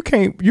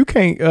can't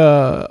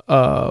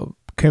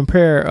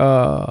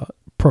compare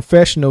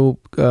professional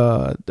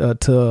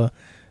to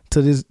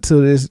this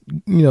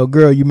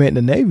girl you met in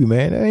the Navy,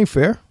 man. That ain't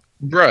fair.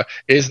 bruh,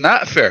 it's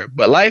not fair,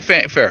 but life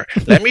ain't fair.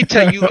 Let me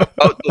tell you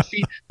about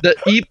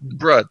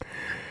bruh.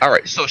 All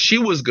right, so she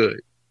was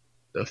good.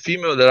 The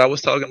female that I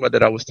was talking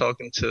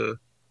to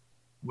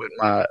with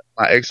my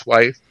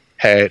ex-wife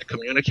had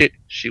communicated.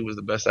 She was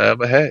the best I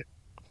ever had.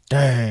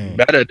 Dang.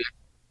 Better than,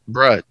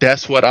 bruh.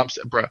 That's what I'm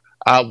saying, bruh.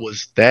 I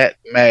was that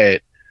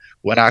mad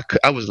when I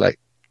was like,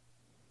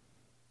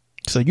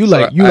 So you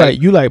like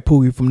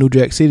Poogie from New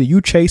Jack City. You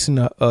chasing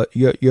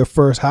your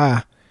first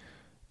high,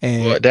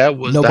 and well, that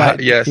was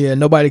nobody. yes, Yeah,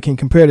 nobody can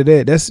compare to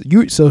that. That's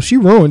you. So she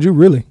ruined you,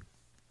 really.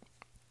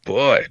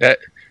 boy. That.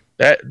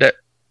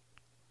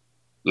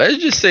 Let's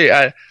just say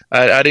I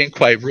didn't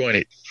quite ruin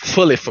it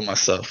fully for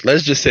myself.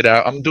 Let's just say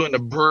that I'm doing the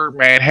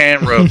Birdman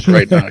hand rubs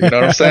right now. You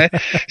know what I'm saying?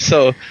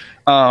 So,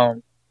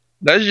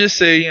 let's just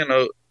say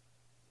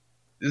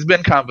there's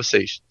been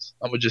conversations.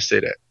 I'm gonna just say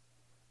that.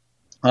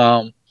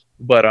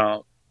 But I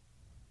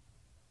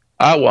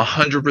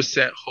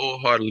 100%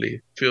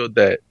 wholeheartedly feel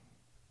that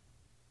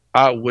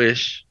I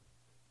wish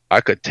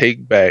I could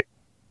take back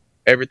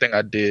everything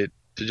I did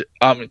to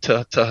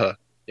her.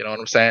 You know what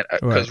I'm saying?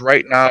 Because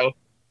right now,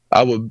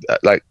 I would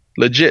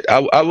legit.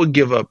 I would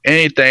give up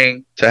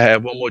anything to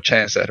have one more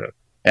chance at her.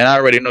 And I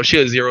already know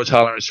she's a zero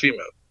tolerance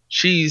female.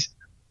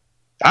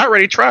 I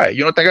already tried.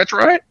 You don't think I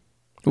tried?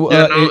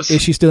 Well,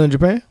 is she still in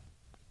Japan?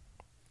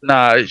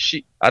 Nah,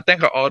 I think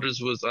her orders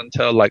was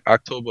until like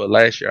October of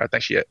last year. I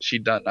think she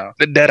done now.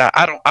 That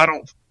I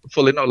don't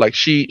fully know. Like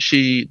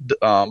she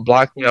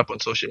blocked me up on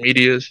social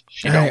medias.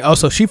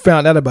 Also, she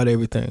found out about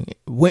everything.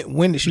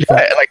 When did she?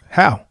 Yeah, like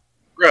how?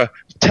 Bruh,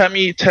 tell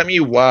me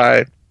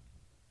why.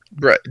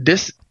 Bruh,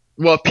 dudes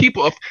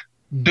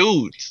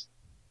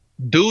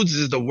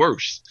is the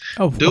worst.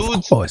 Oh, dudes,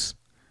 of course.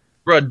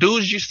 Bruh,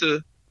 dudes used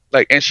to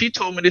and she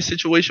told me this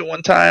situation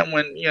one time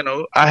when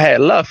I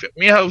had left.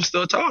 Me and her was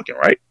still talking,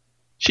 right?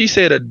 She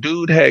said a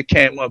dude had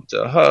came up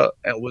to her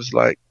and was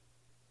like,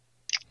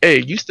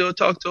 "Hey, you still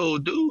talk to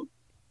old dude?"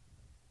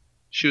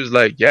 She was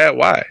like, "Yeah,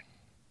 why?"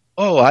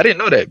 "Oh, I didn't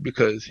know that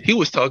because he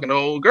was talking to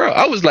old girl."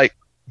 I was like,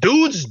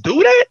 dudes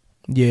do that?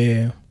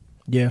 Yeah.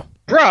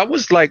 Bro, I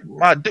was like,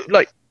 my dude,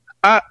 like,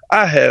 I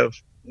have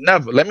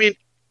never,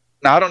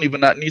 now I don't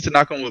even not need to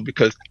knock on wood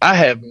because I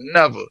have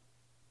never,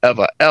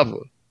 ever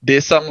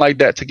did something like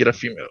that to get a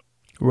female.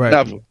 Right.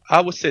 Never.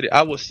 I will say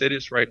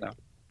this right now.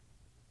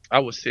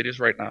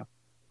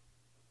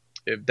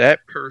 If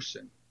that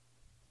person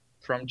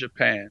from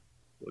Japan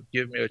would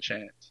give me a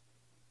chance,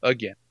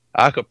 again,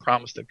 I could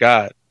promise to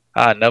God,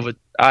 I never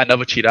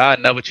cheat. I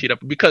never cheat up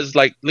because,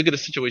 like, look at the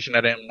situation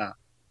that I am now.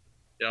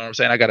 You know what I'm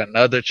saying? I got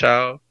another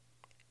child,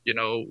 you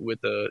know,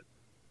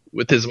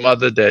 with his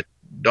mother that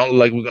don't look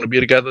like we're gonna be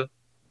together.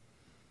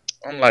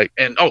 I'm like,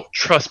 and oh,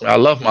 trust me, I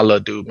love my little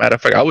dude. Matter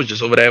of fact, I was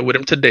just over there with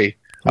him today.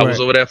 I was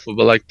Right. over there for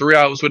like 3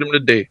 hours with him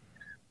today.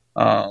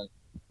 But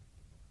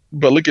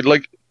look at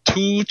like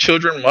 2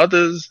 children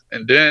mothers,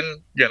 and then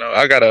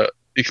I gotta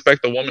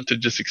expect a woman to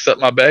just accept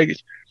my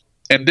baggage.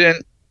 And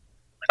then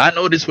I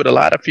notice with a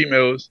lot of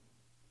females,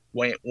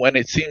 when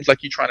it seems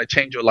like you're trying to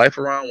change your life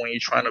around, when you're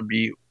trying to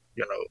be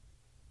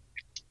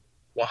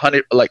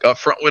 100 like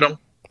upfront with them,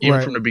 even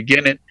Right. from the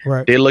beginning,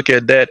 Right. they look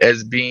at that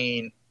as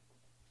being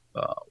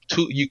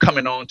you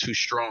coming on too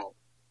strong.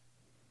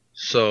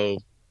 So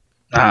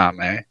nah,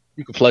 man,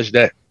 you can flush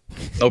that,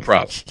 no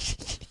problem.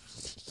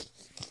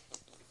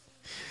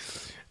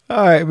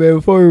 All right, man.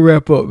 Before we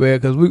wrap up, man,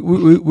 because we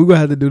gonna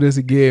have to do this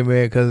again,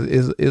 man, because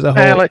it's a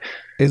whole Man, like,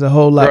 it's a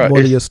whole lot bruh,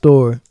 more to your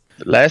story.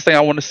 the last thing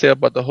I want to say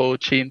about the whole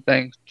cheating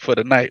thing for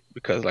the night,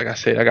 because like I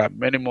said, I got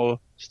many more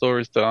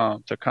stories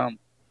to come.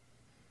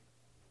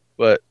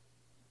 But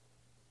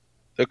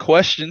the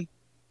question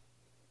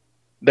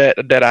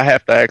that I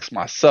have to ask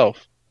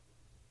myself,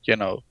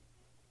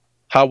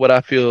 how would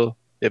I feel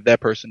if that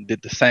person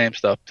did the same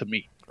stuff to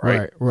me,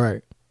 right?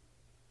 Right.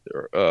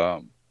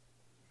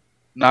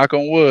 Knock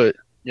on wood,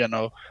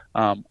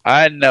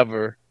 I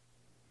never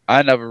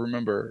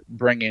remember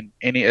bringing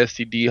any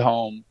STD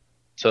home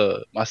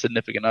to my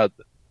significant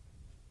other.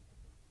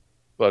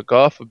 But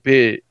God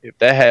forbid if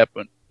that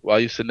happened while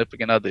your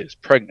significant other is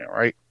pregnant,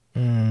 right?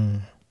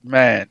 Mm.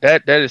 Man,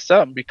 that is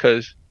something,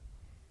 because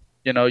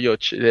your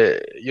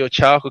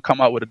child could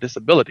come out with a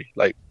disability,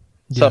 like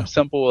Yeah. something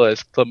simple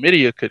as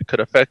chlamydia could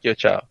affect your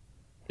child.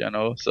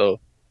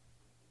 So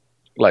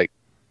like,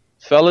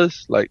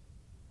 fellas, like,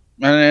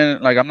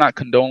 man, like, I'm not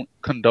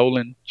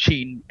condoling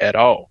cheating at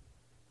all.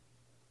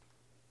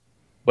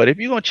 But if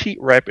you're gonna cheat,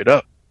 wrap it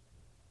up.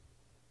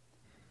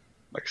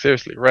 Like,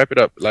 seriously, wrap it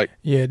up. Like,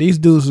 Yeah, these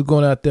dudes are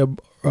going out there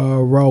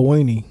raw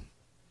weenie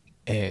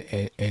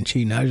and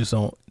cheating. I just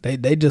don't.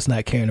 They just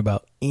not caring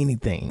about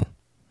anything.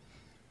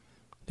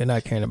 They're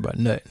not caring about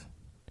nothing.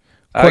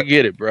 I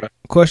get it, bro.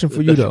 Question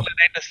for you The though. feeling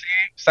ain't the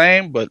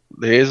same, but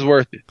it is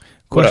worth it.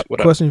 What up?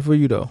 Question for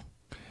you though.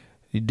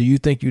 Do you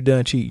think you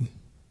done cheating?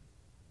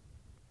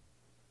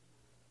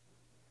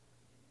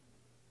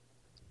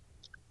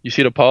 You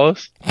see the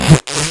pause?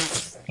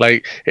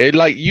 Like,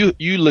 you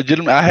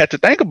legitimately, I had to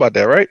think about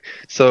that, right?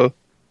 So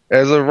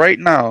as of right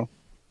now,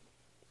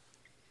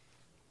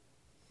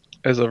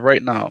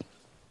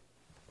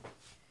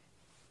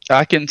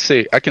 I can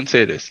say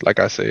this, like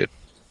I said,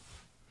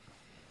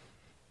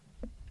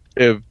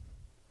 if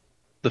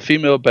the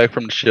female back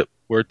from the ship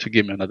were to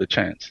give me another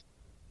chance,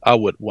 I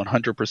would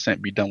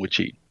 100% be done with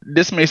cheating.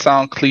 This may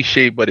sound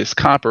cliche, but it's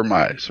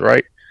compromise,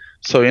 right?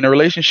 So in a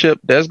relationship,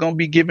 there's gonna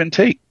be give and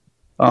take.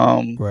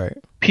 Right.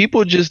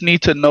 People just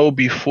need to know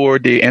before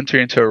they enter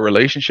into a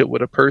relationship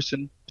with a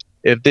person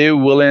if they're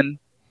willing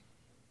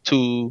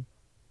to,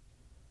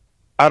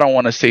 I don't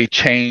want to say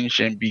change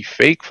and be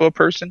fake for a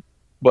person,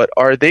 but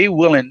are they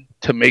willing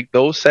to make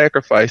those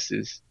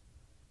sacrifices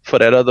for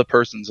that other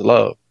person's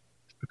love?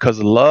 Because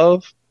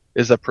love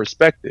is a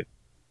perspective.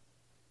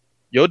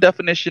 Your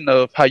definition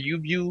of how you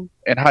view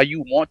and how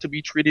you want to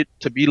be treated,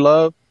 to be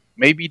loved,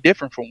 may be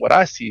different from what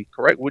I see,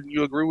 correct? Wouldn't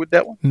you agree with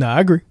that one? No,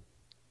 I agree.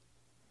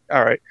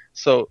 All right.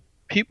 So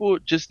people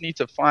just need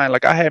to find,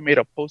 like, I had made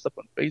a post up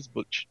on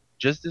Facebook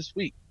just this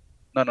week.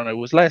 No, it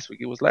was last week.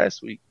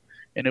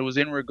 And it was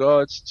in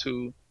regards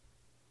to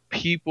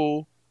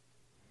people,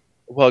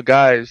 well,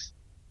 guys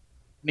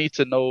need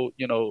to know,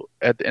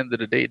 at the end of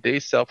the day, they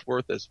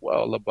self-worth as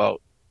well,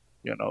 about,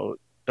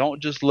 don't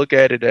just look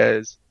at it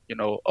as,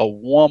 a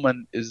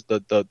woman is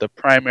the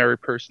primary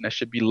person that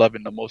should be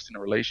loving the most in a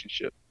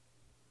relationship.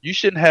 You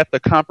shouldn't have to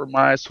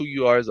compromise who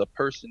you are as a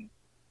person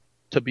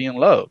to be in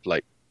love.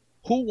 Like,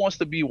 who wants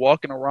to be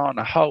walking around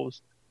the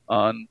house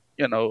on,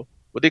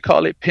 what they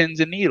call it, pins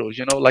and needles,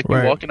 like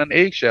Right. you're walking on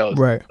eggshells.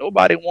 Right.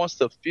 Nobody wants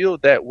to feel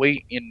that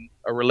way in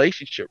a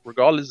relationship,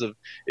 regardless of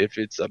if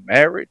it's a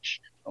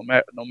marriage,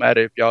 no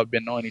matter if y'all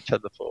been knowing each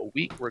other for a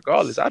week,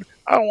 regardless. I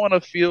don't want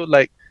to feel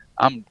like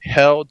I'm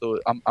held or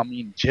I'm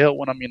in jail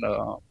when I'm in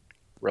a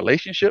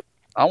relationship.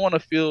 I want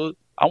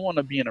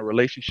to be in a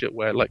relationship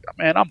where, like,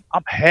 man, I'm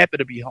happy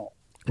to be home.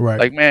 Right.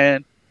 Like,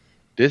 man,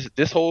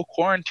 this whole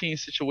quarantine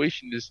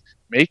situation is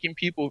making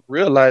people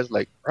realize,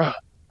 like, bruh,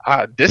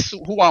 this is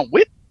who I'm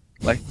with.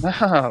 Like,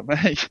 nah,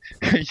 man,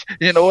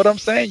 you know what I'm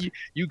saying?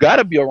 You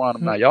gotta be around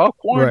them now. Y'all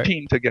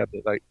quarantined together,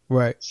 like,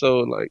 right. so,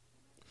 like,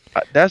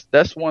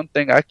 that's one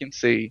thing I can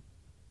say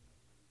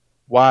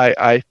why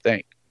I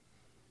think,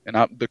 and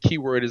the key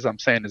word is I'm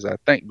saying is I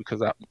think,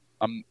 because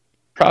I'm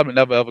probably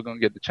never ever gonna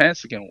get the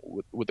chance again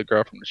with the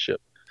girl from the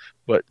ship.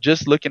 But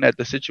just looking at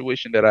the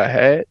situation that I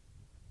had,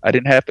 I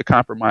didn't have to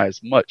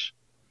compromise much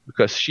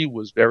because she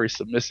was very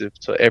submissive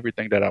to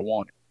everything that I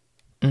wanted.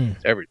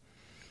 Everything.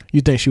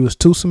 You think she was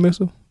too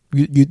submissive?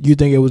 You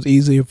think it was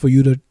easier for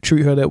you to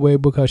treat her that way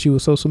because she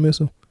was so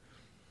submissive?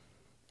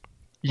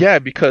 Yeah,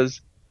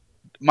 because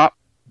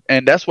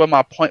and that's where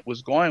my point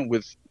was going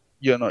with,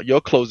 your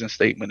closing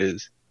statement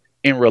is,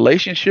 in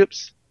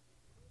relationships,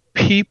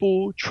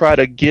 people try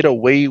to get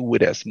away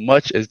with as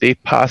much as they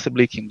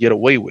possibly can get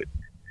away with.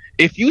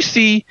 If you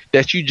see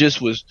that you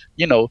just was,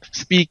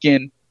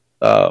 speaking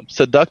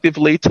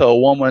seductively to a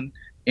woman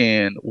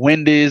in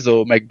Wendy's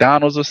or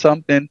McDonald's or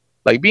something,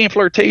 like being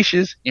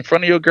flirtatious in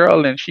front of your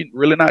girl and she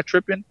really not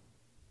tripping,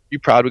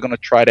 you're probably going to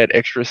try that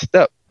extra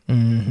step.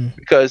 Mm-hmm.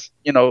 Because,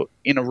 in a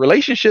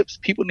relationships,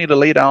 people need to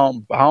lay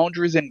down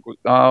boundaries and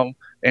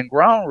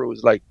ground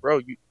rules. Like, bro,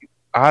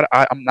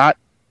 I'm not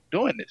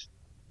doing this.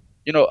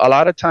 A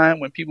lot of time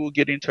when people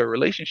get into a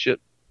relationship,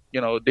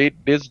 they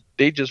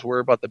just worry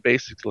about the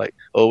basics, like,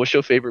 oh, what's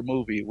your favorite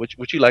movie?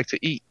 What you like to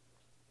eat?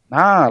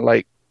 Nah,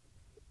 like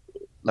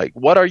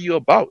what are you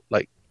about?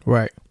 Like,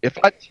 right.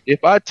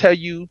 If I tell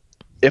you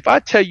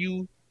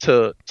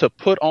to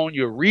put on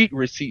your read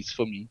receipts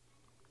for me,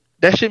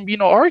 that shouldn't be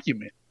no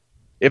argument.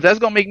 If that's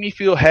gonna make me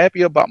feel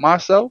happy about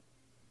myself,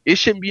 it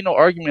shouldn't be no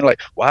argument.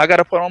 Like, well, I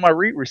gotta put on my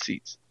read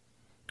receipts.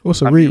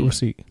 What's a read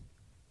receipt?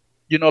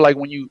 Like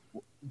when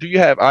do you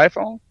have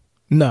iPhone?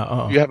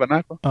 No. Do you have an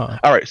iPhone?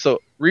 All right, so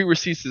read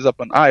receipts is up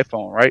on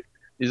iPhone, right?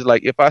 It's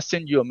like if I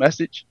send you a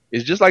message,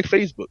 it's just like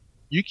Facebook.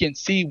 You can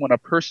see when a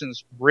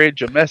person's read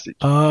your message.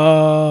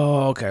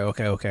 Oh,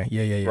 okay.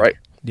 Yeah. Right?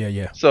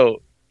 Yeah.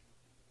 So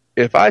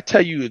if I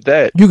tell you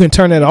that, you can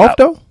turn that off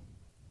though?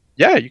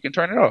 Yeah, you can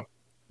turn it off.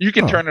 You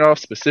can turn it off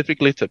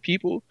specifically to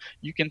people.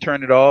 You can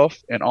turn it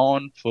off and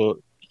on for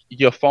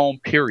your phone,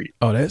 period.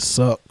 Oh, that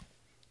sucks.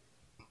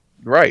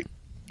 Right.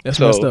 That's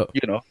messed up.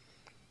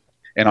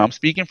 And I'm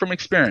speaking from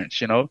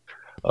experience, a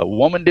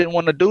woman didn't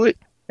want to do it.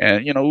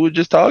 And, we were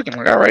just talking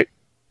like, all right,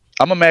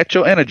 I'm going to match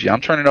your energy.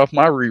 I'm turning off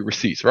my read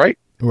receipts, right?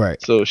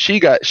 Right. So she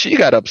got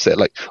upset.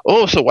 Like,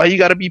 oh, so why you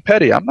got to be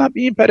petty? I'm not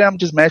being petty. I'm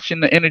just matching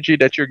the energy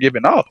that you're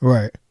giving off.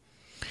 Right.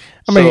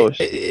 I mean,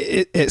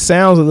 it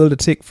sounds a little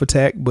tick for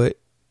tack, but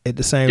at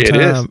the same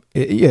time,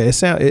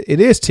 it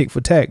is tick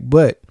for tack,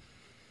 but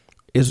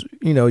it's,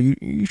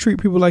 you treat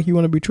people like you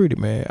want to be treated,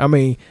 man. I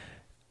mean,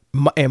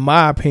 in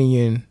my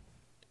opinion,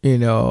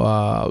 I'm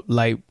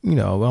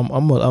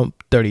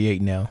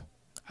 38 now.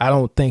 I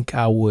don't think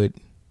I would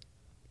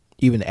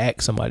even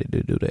ask somebody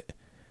to do that.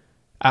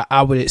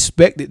 I would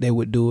expect that they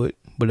would do it,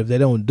 but if they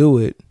don't do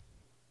it,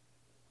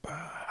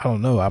 I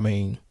don't know. I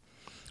mean,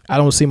 I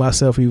don't see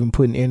myself even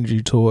putting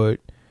energy toward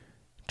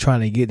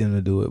trying to get them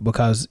to do it,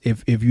 because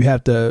if you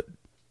have to,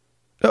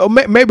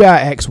 maybe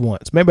I ask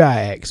once, but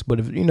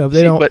if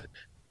they don't,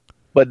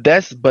 but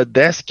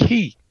that's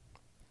key.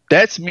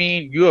 That's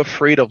mean you're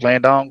afraid of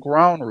laying down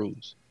ground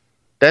rules.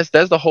 That's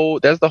the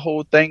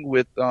whole thing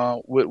with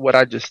what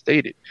I just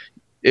stated.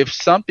 If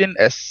something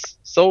as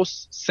so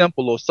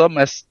simple or something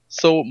as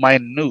so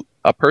minute,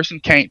 a person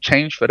can't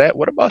change for that,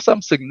 what about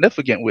something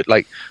significant with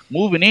like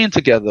moving in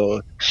together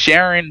or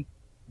sharing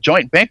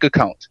joint bank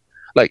accounts?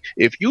 Like,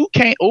 if you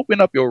can't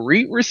open up your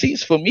read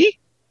receipts for me,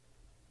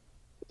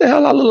 what the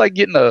hell I look like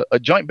getting a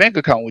joint bank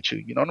account with you?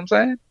 You know what I'm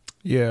saying?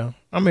 Yeah.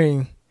 I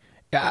mean,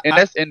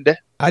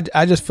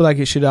 I just feel like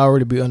it should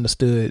already be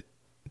understood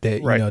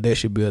that, right. That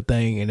should be a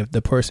thing. And if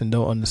the person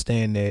don't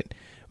understand that,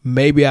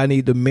 maybe I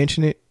need to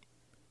mention it.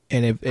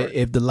 And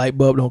if the light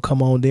bulb don't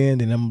come on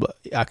then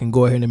I can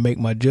go ahead and make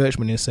my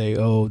judgment and say,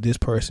 oh, this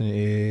person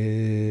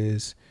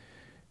is,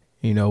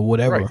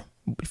 whatever. Right.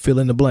 Fill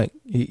in the blank.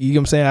 You know what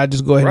I'm saying? I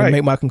just go ahead and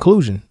make my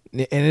conclusion.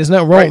 And there's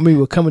nothing wrong with me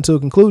with coming to a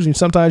conclusion.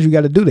 Sometimes you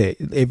got to do that.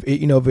 If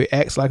it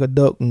acts like a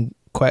duck and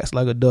quacks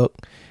like a duck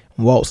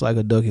and walks like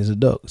a duck, is a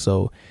duck.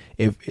 So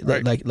if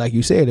like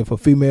you said, if a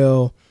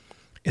female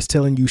is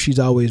telling you she's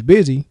always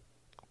busy,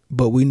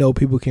 but we know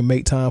people can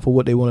make time for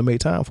what they want to make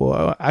time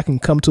for, I can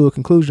come to a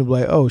conclusion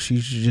like, oh,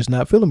 she's just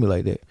not feeling me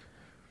like that.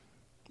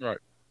 Right.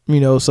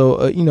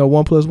 So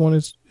 1 + 1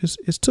 is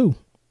 2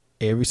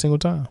 every single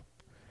time.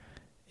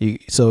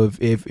 So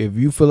if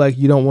you feel like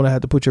you don't want to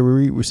have to put your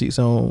read receipts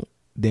on,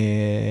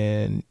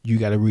 then you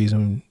got a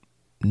reason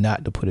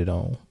not to put it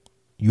on.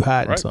 You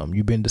hiding something.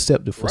 You've been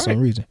deceptive for some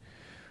reason.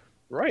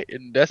 Right,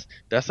 and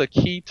that's a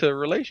key to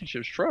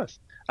relationships, trust.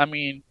 I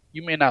mean,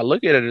 you may not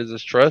look at it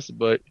as trust,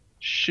 but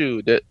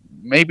shoot, that's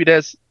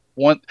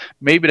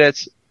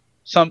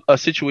a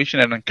situation,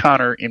 an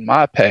encounter in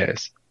my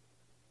past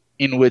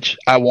in which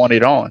I want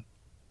it on.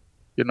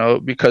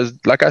 Because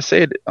like I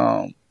said,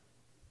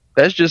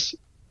 that's just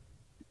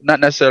not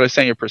necessarily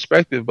saying your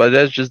perspective, but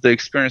that's just the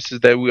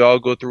experiences that we all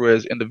go through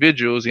as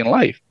individuals in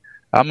life.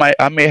 I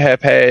may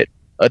have had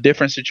a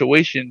different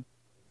situation,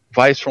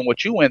 vice from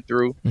what you went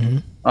through,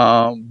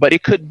 but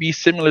it could be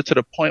similar to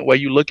the point where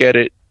you look at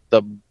it,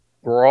 the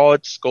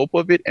broad scope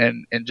of it,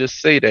 and just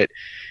say that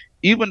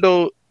even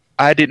though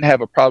I didn't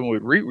have a problem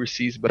with read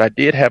receipts, but I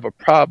did have a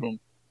problem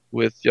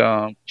with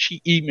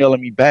she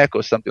emailing me back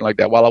or something like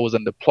that while I was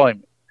on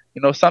deployment.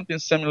 Something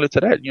similar to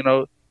that.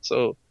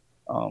 So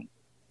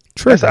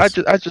Triggers. I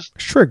just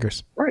It's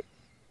triggers. right.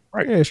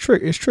 Yeah, it's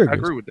triggers. I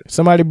agree with it.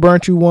 Somebody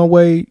burnt you one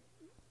way,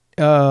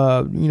 in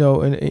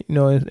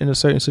a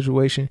certain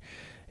situation,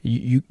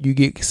 you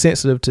get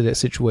sensitive to that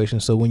situation.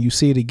 So when you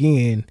see it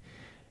again,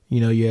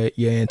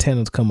 your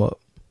antennas come up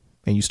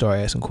and you start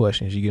asking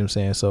questions. You get what I'm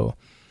saying? So,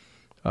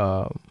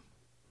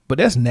 but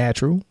that's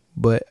natural.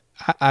 But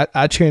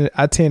I tend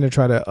to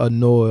try to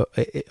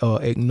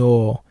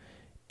ignore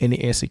any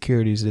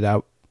insecurities that I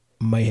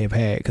may have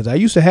had, because I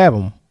used to have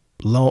them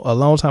a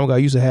long time ago. I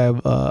used to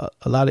have a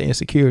lot of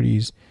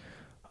insecurities.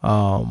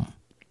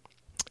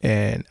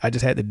 And I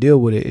just had to deal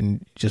with it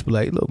and just be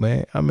like, look,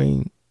 man, I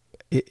mean,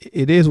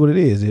 it is what it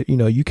is.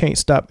 You can't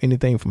stop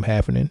anything from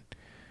happening.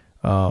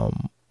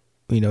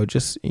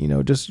 Just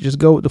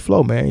go with the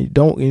flow, man. You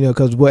don't,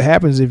 because what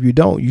happens if you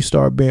don't, you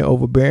start being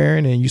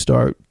overbearing and you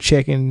start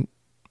checking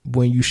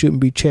when you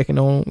shouldn't be checking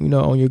on,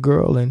 on your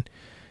girl, and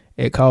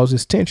it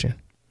causes tension.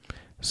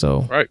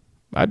 So right.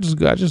 I just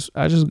go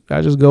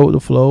with the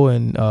flow,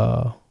 and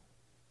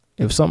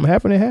if something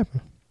happened, it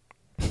happened.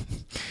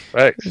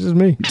 Right. This is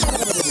me.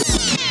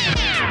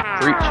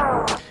 Preach.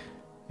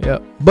 Yeah,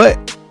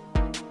 but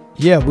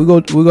yeah, we're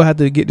gonna have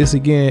to get this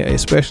again,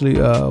 especially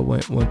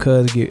when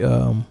Cuz get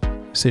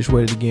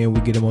situated again.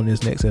 We get him on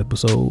this next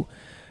episode.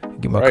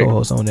 Get my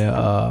co-host on there,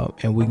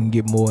 and we can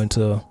get more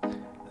into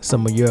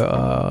some of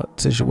your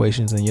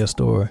situations and your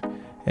story.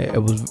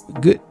 It was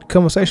good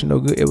conversation though.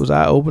 Good. It was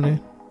eye opening.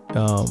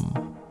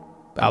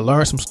 I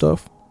learned some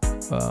stuff.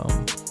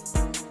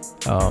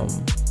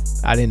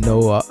 I didn't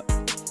know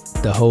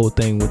the whole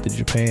thing with the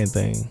Japan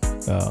thing.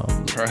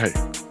 Right.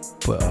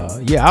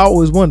 But yeah, I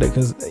always wondered,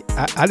 because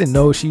I didn't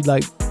know she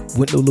like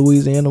went to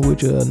Louisiana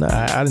with you or not.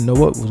 I didn't know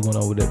what was going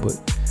on with that. But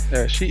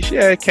yeah, she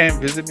came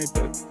visit me,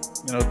 but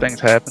things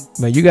happen.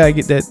 Man, you gotta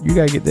get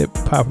that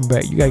popping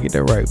back. You gotta get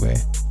that right, man.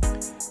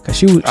 Cause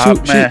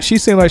she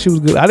seemed like she was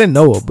good. I didn't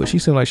know her, but she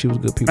seemed like she was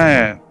good people.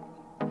 Man,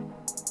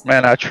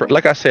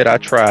 like I said, I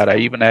tried. I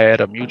even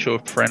had a mutual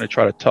friend to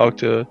try to talk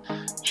to her.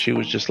 She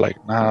was just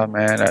like, nah,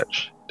 man,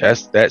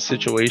 that's that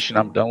situation.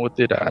 I'm done with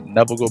it. I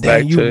never go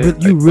back to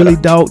it. You really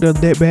dogged her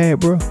that bad,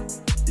 bro?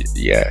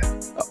 Yeah.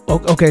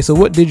 Okay, so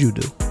what did you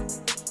do?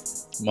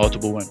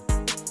 Multiple women.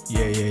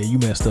 Yeah, you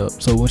messed up.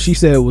 So when she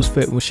said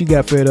when she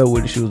got fed up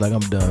with it, she was like, I'm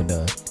done.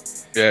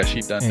 Yeah,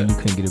 she done and that. You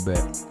couldn't get it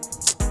back.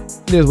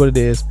 It is what it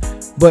is.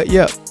 But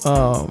yeah,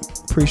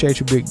 appreciate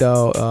you, big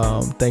dog.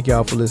 Thank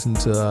y'all for listening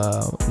to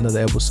another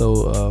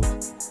episode of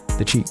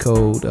The Cheat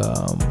Code.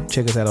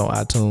 Check us out on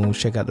iTunes.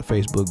 Check out the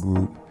Facebook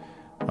group.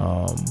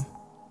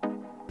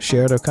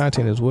 Share their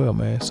content as well,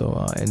 man.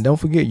 So and don't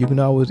forget, you can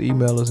always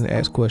email us and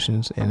ask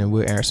questions, and then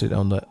we'll answer it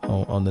on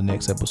the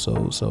next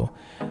episode. So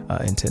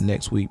until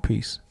next week,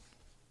 peace.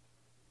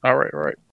 All right.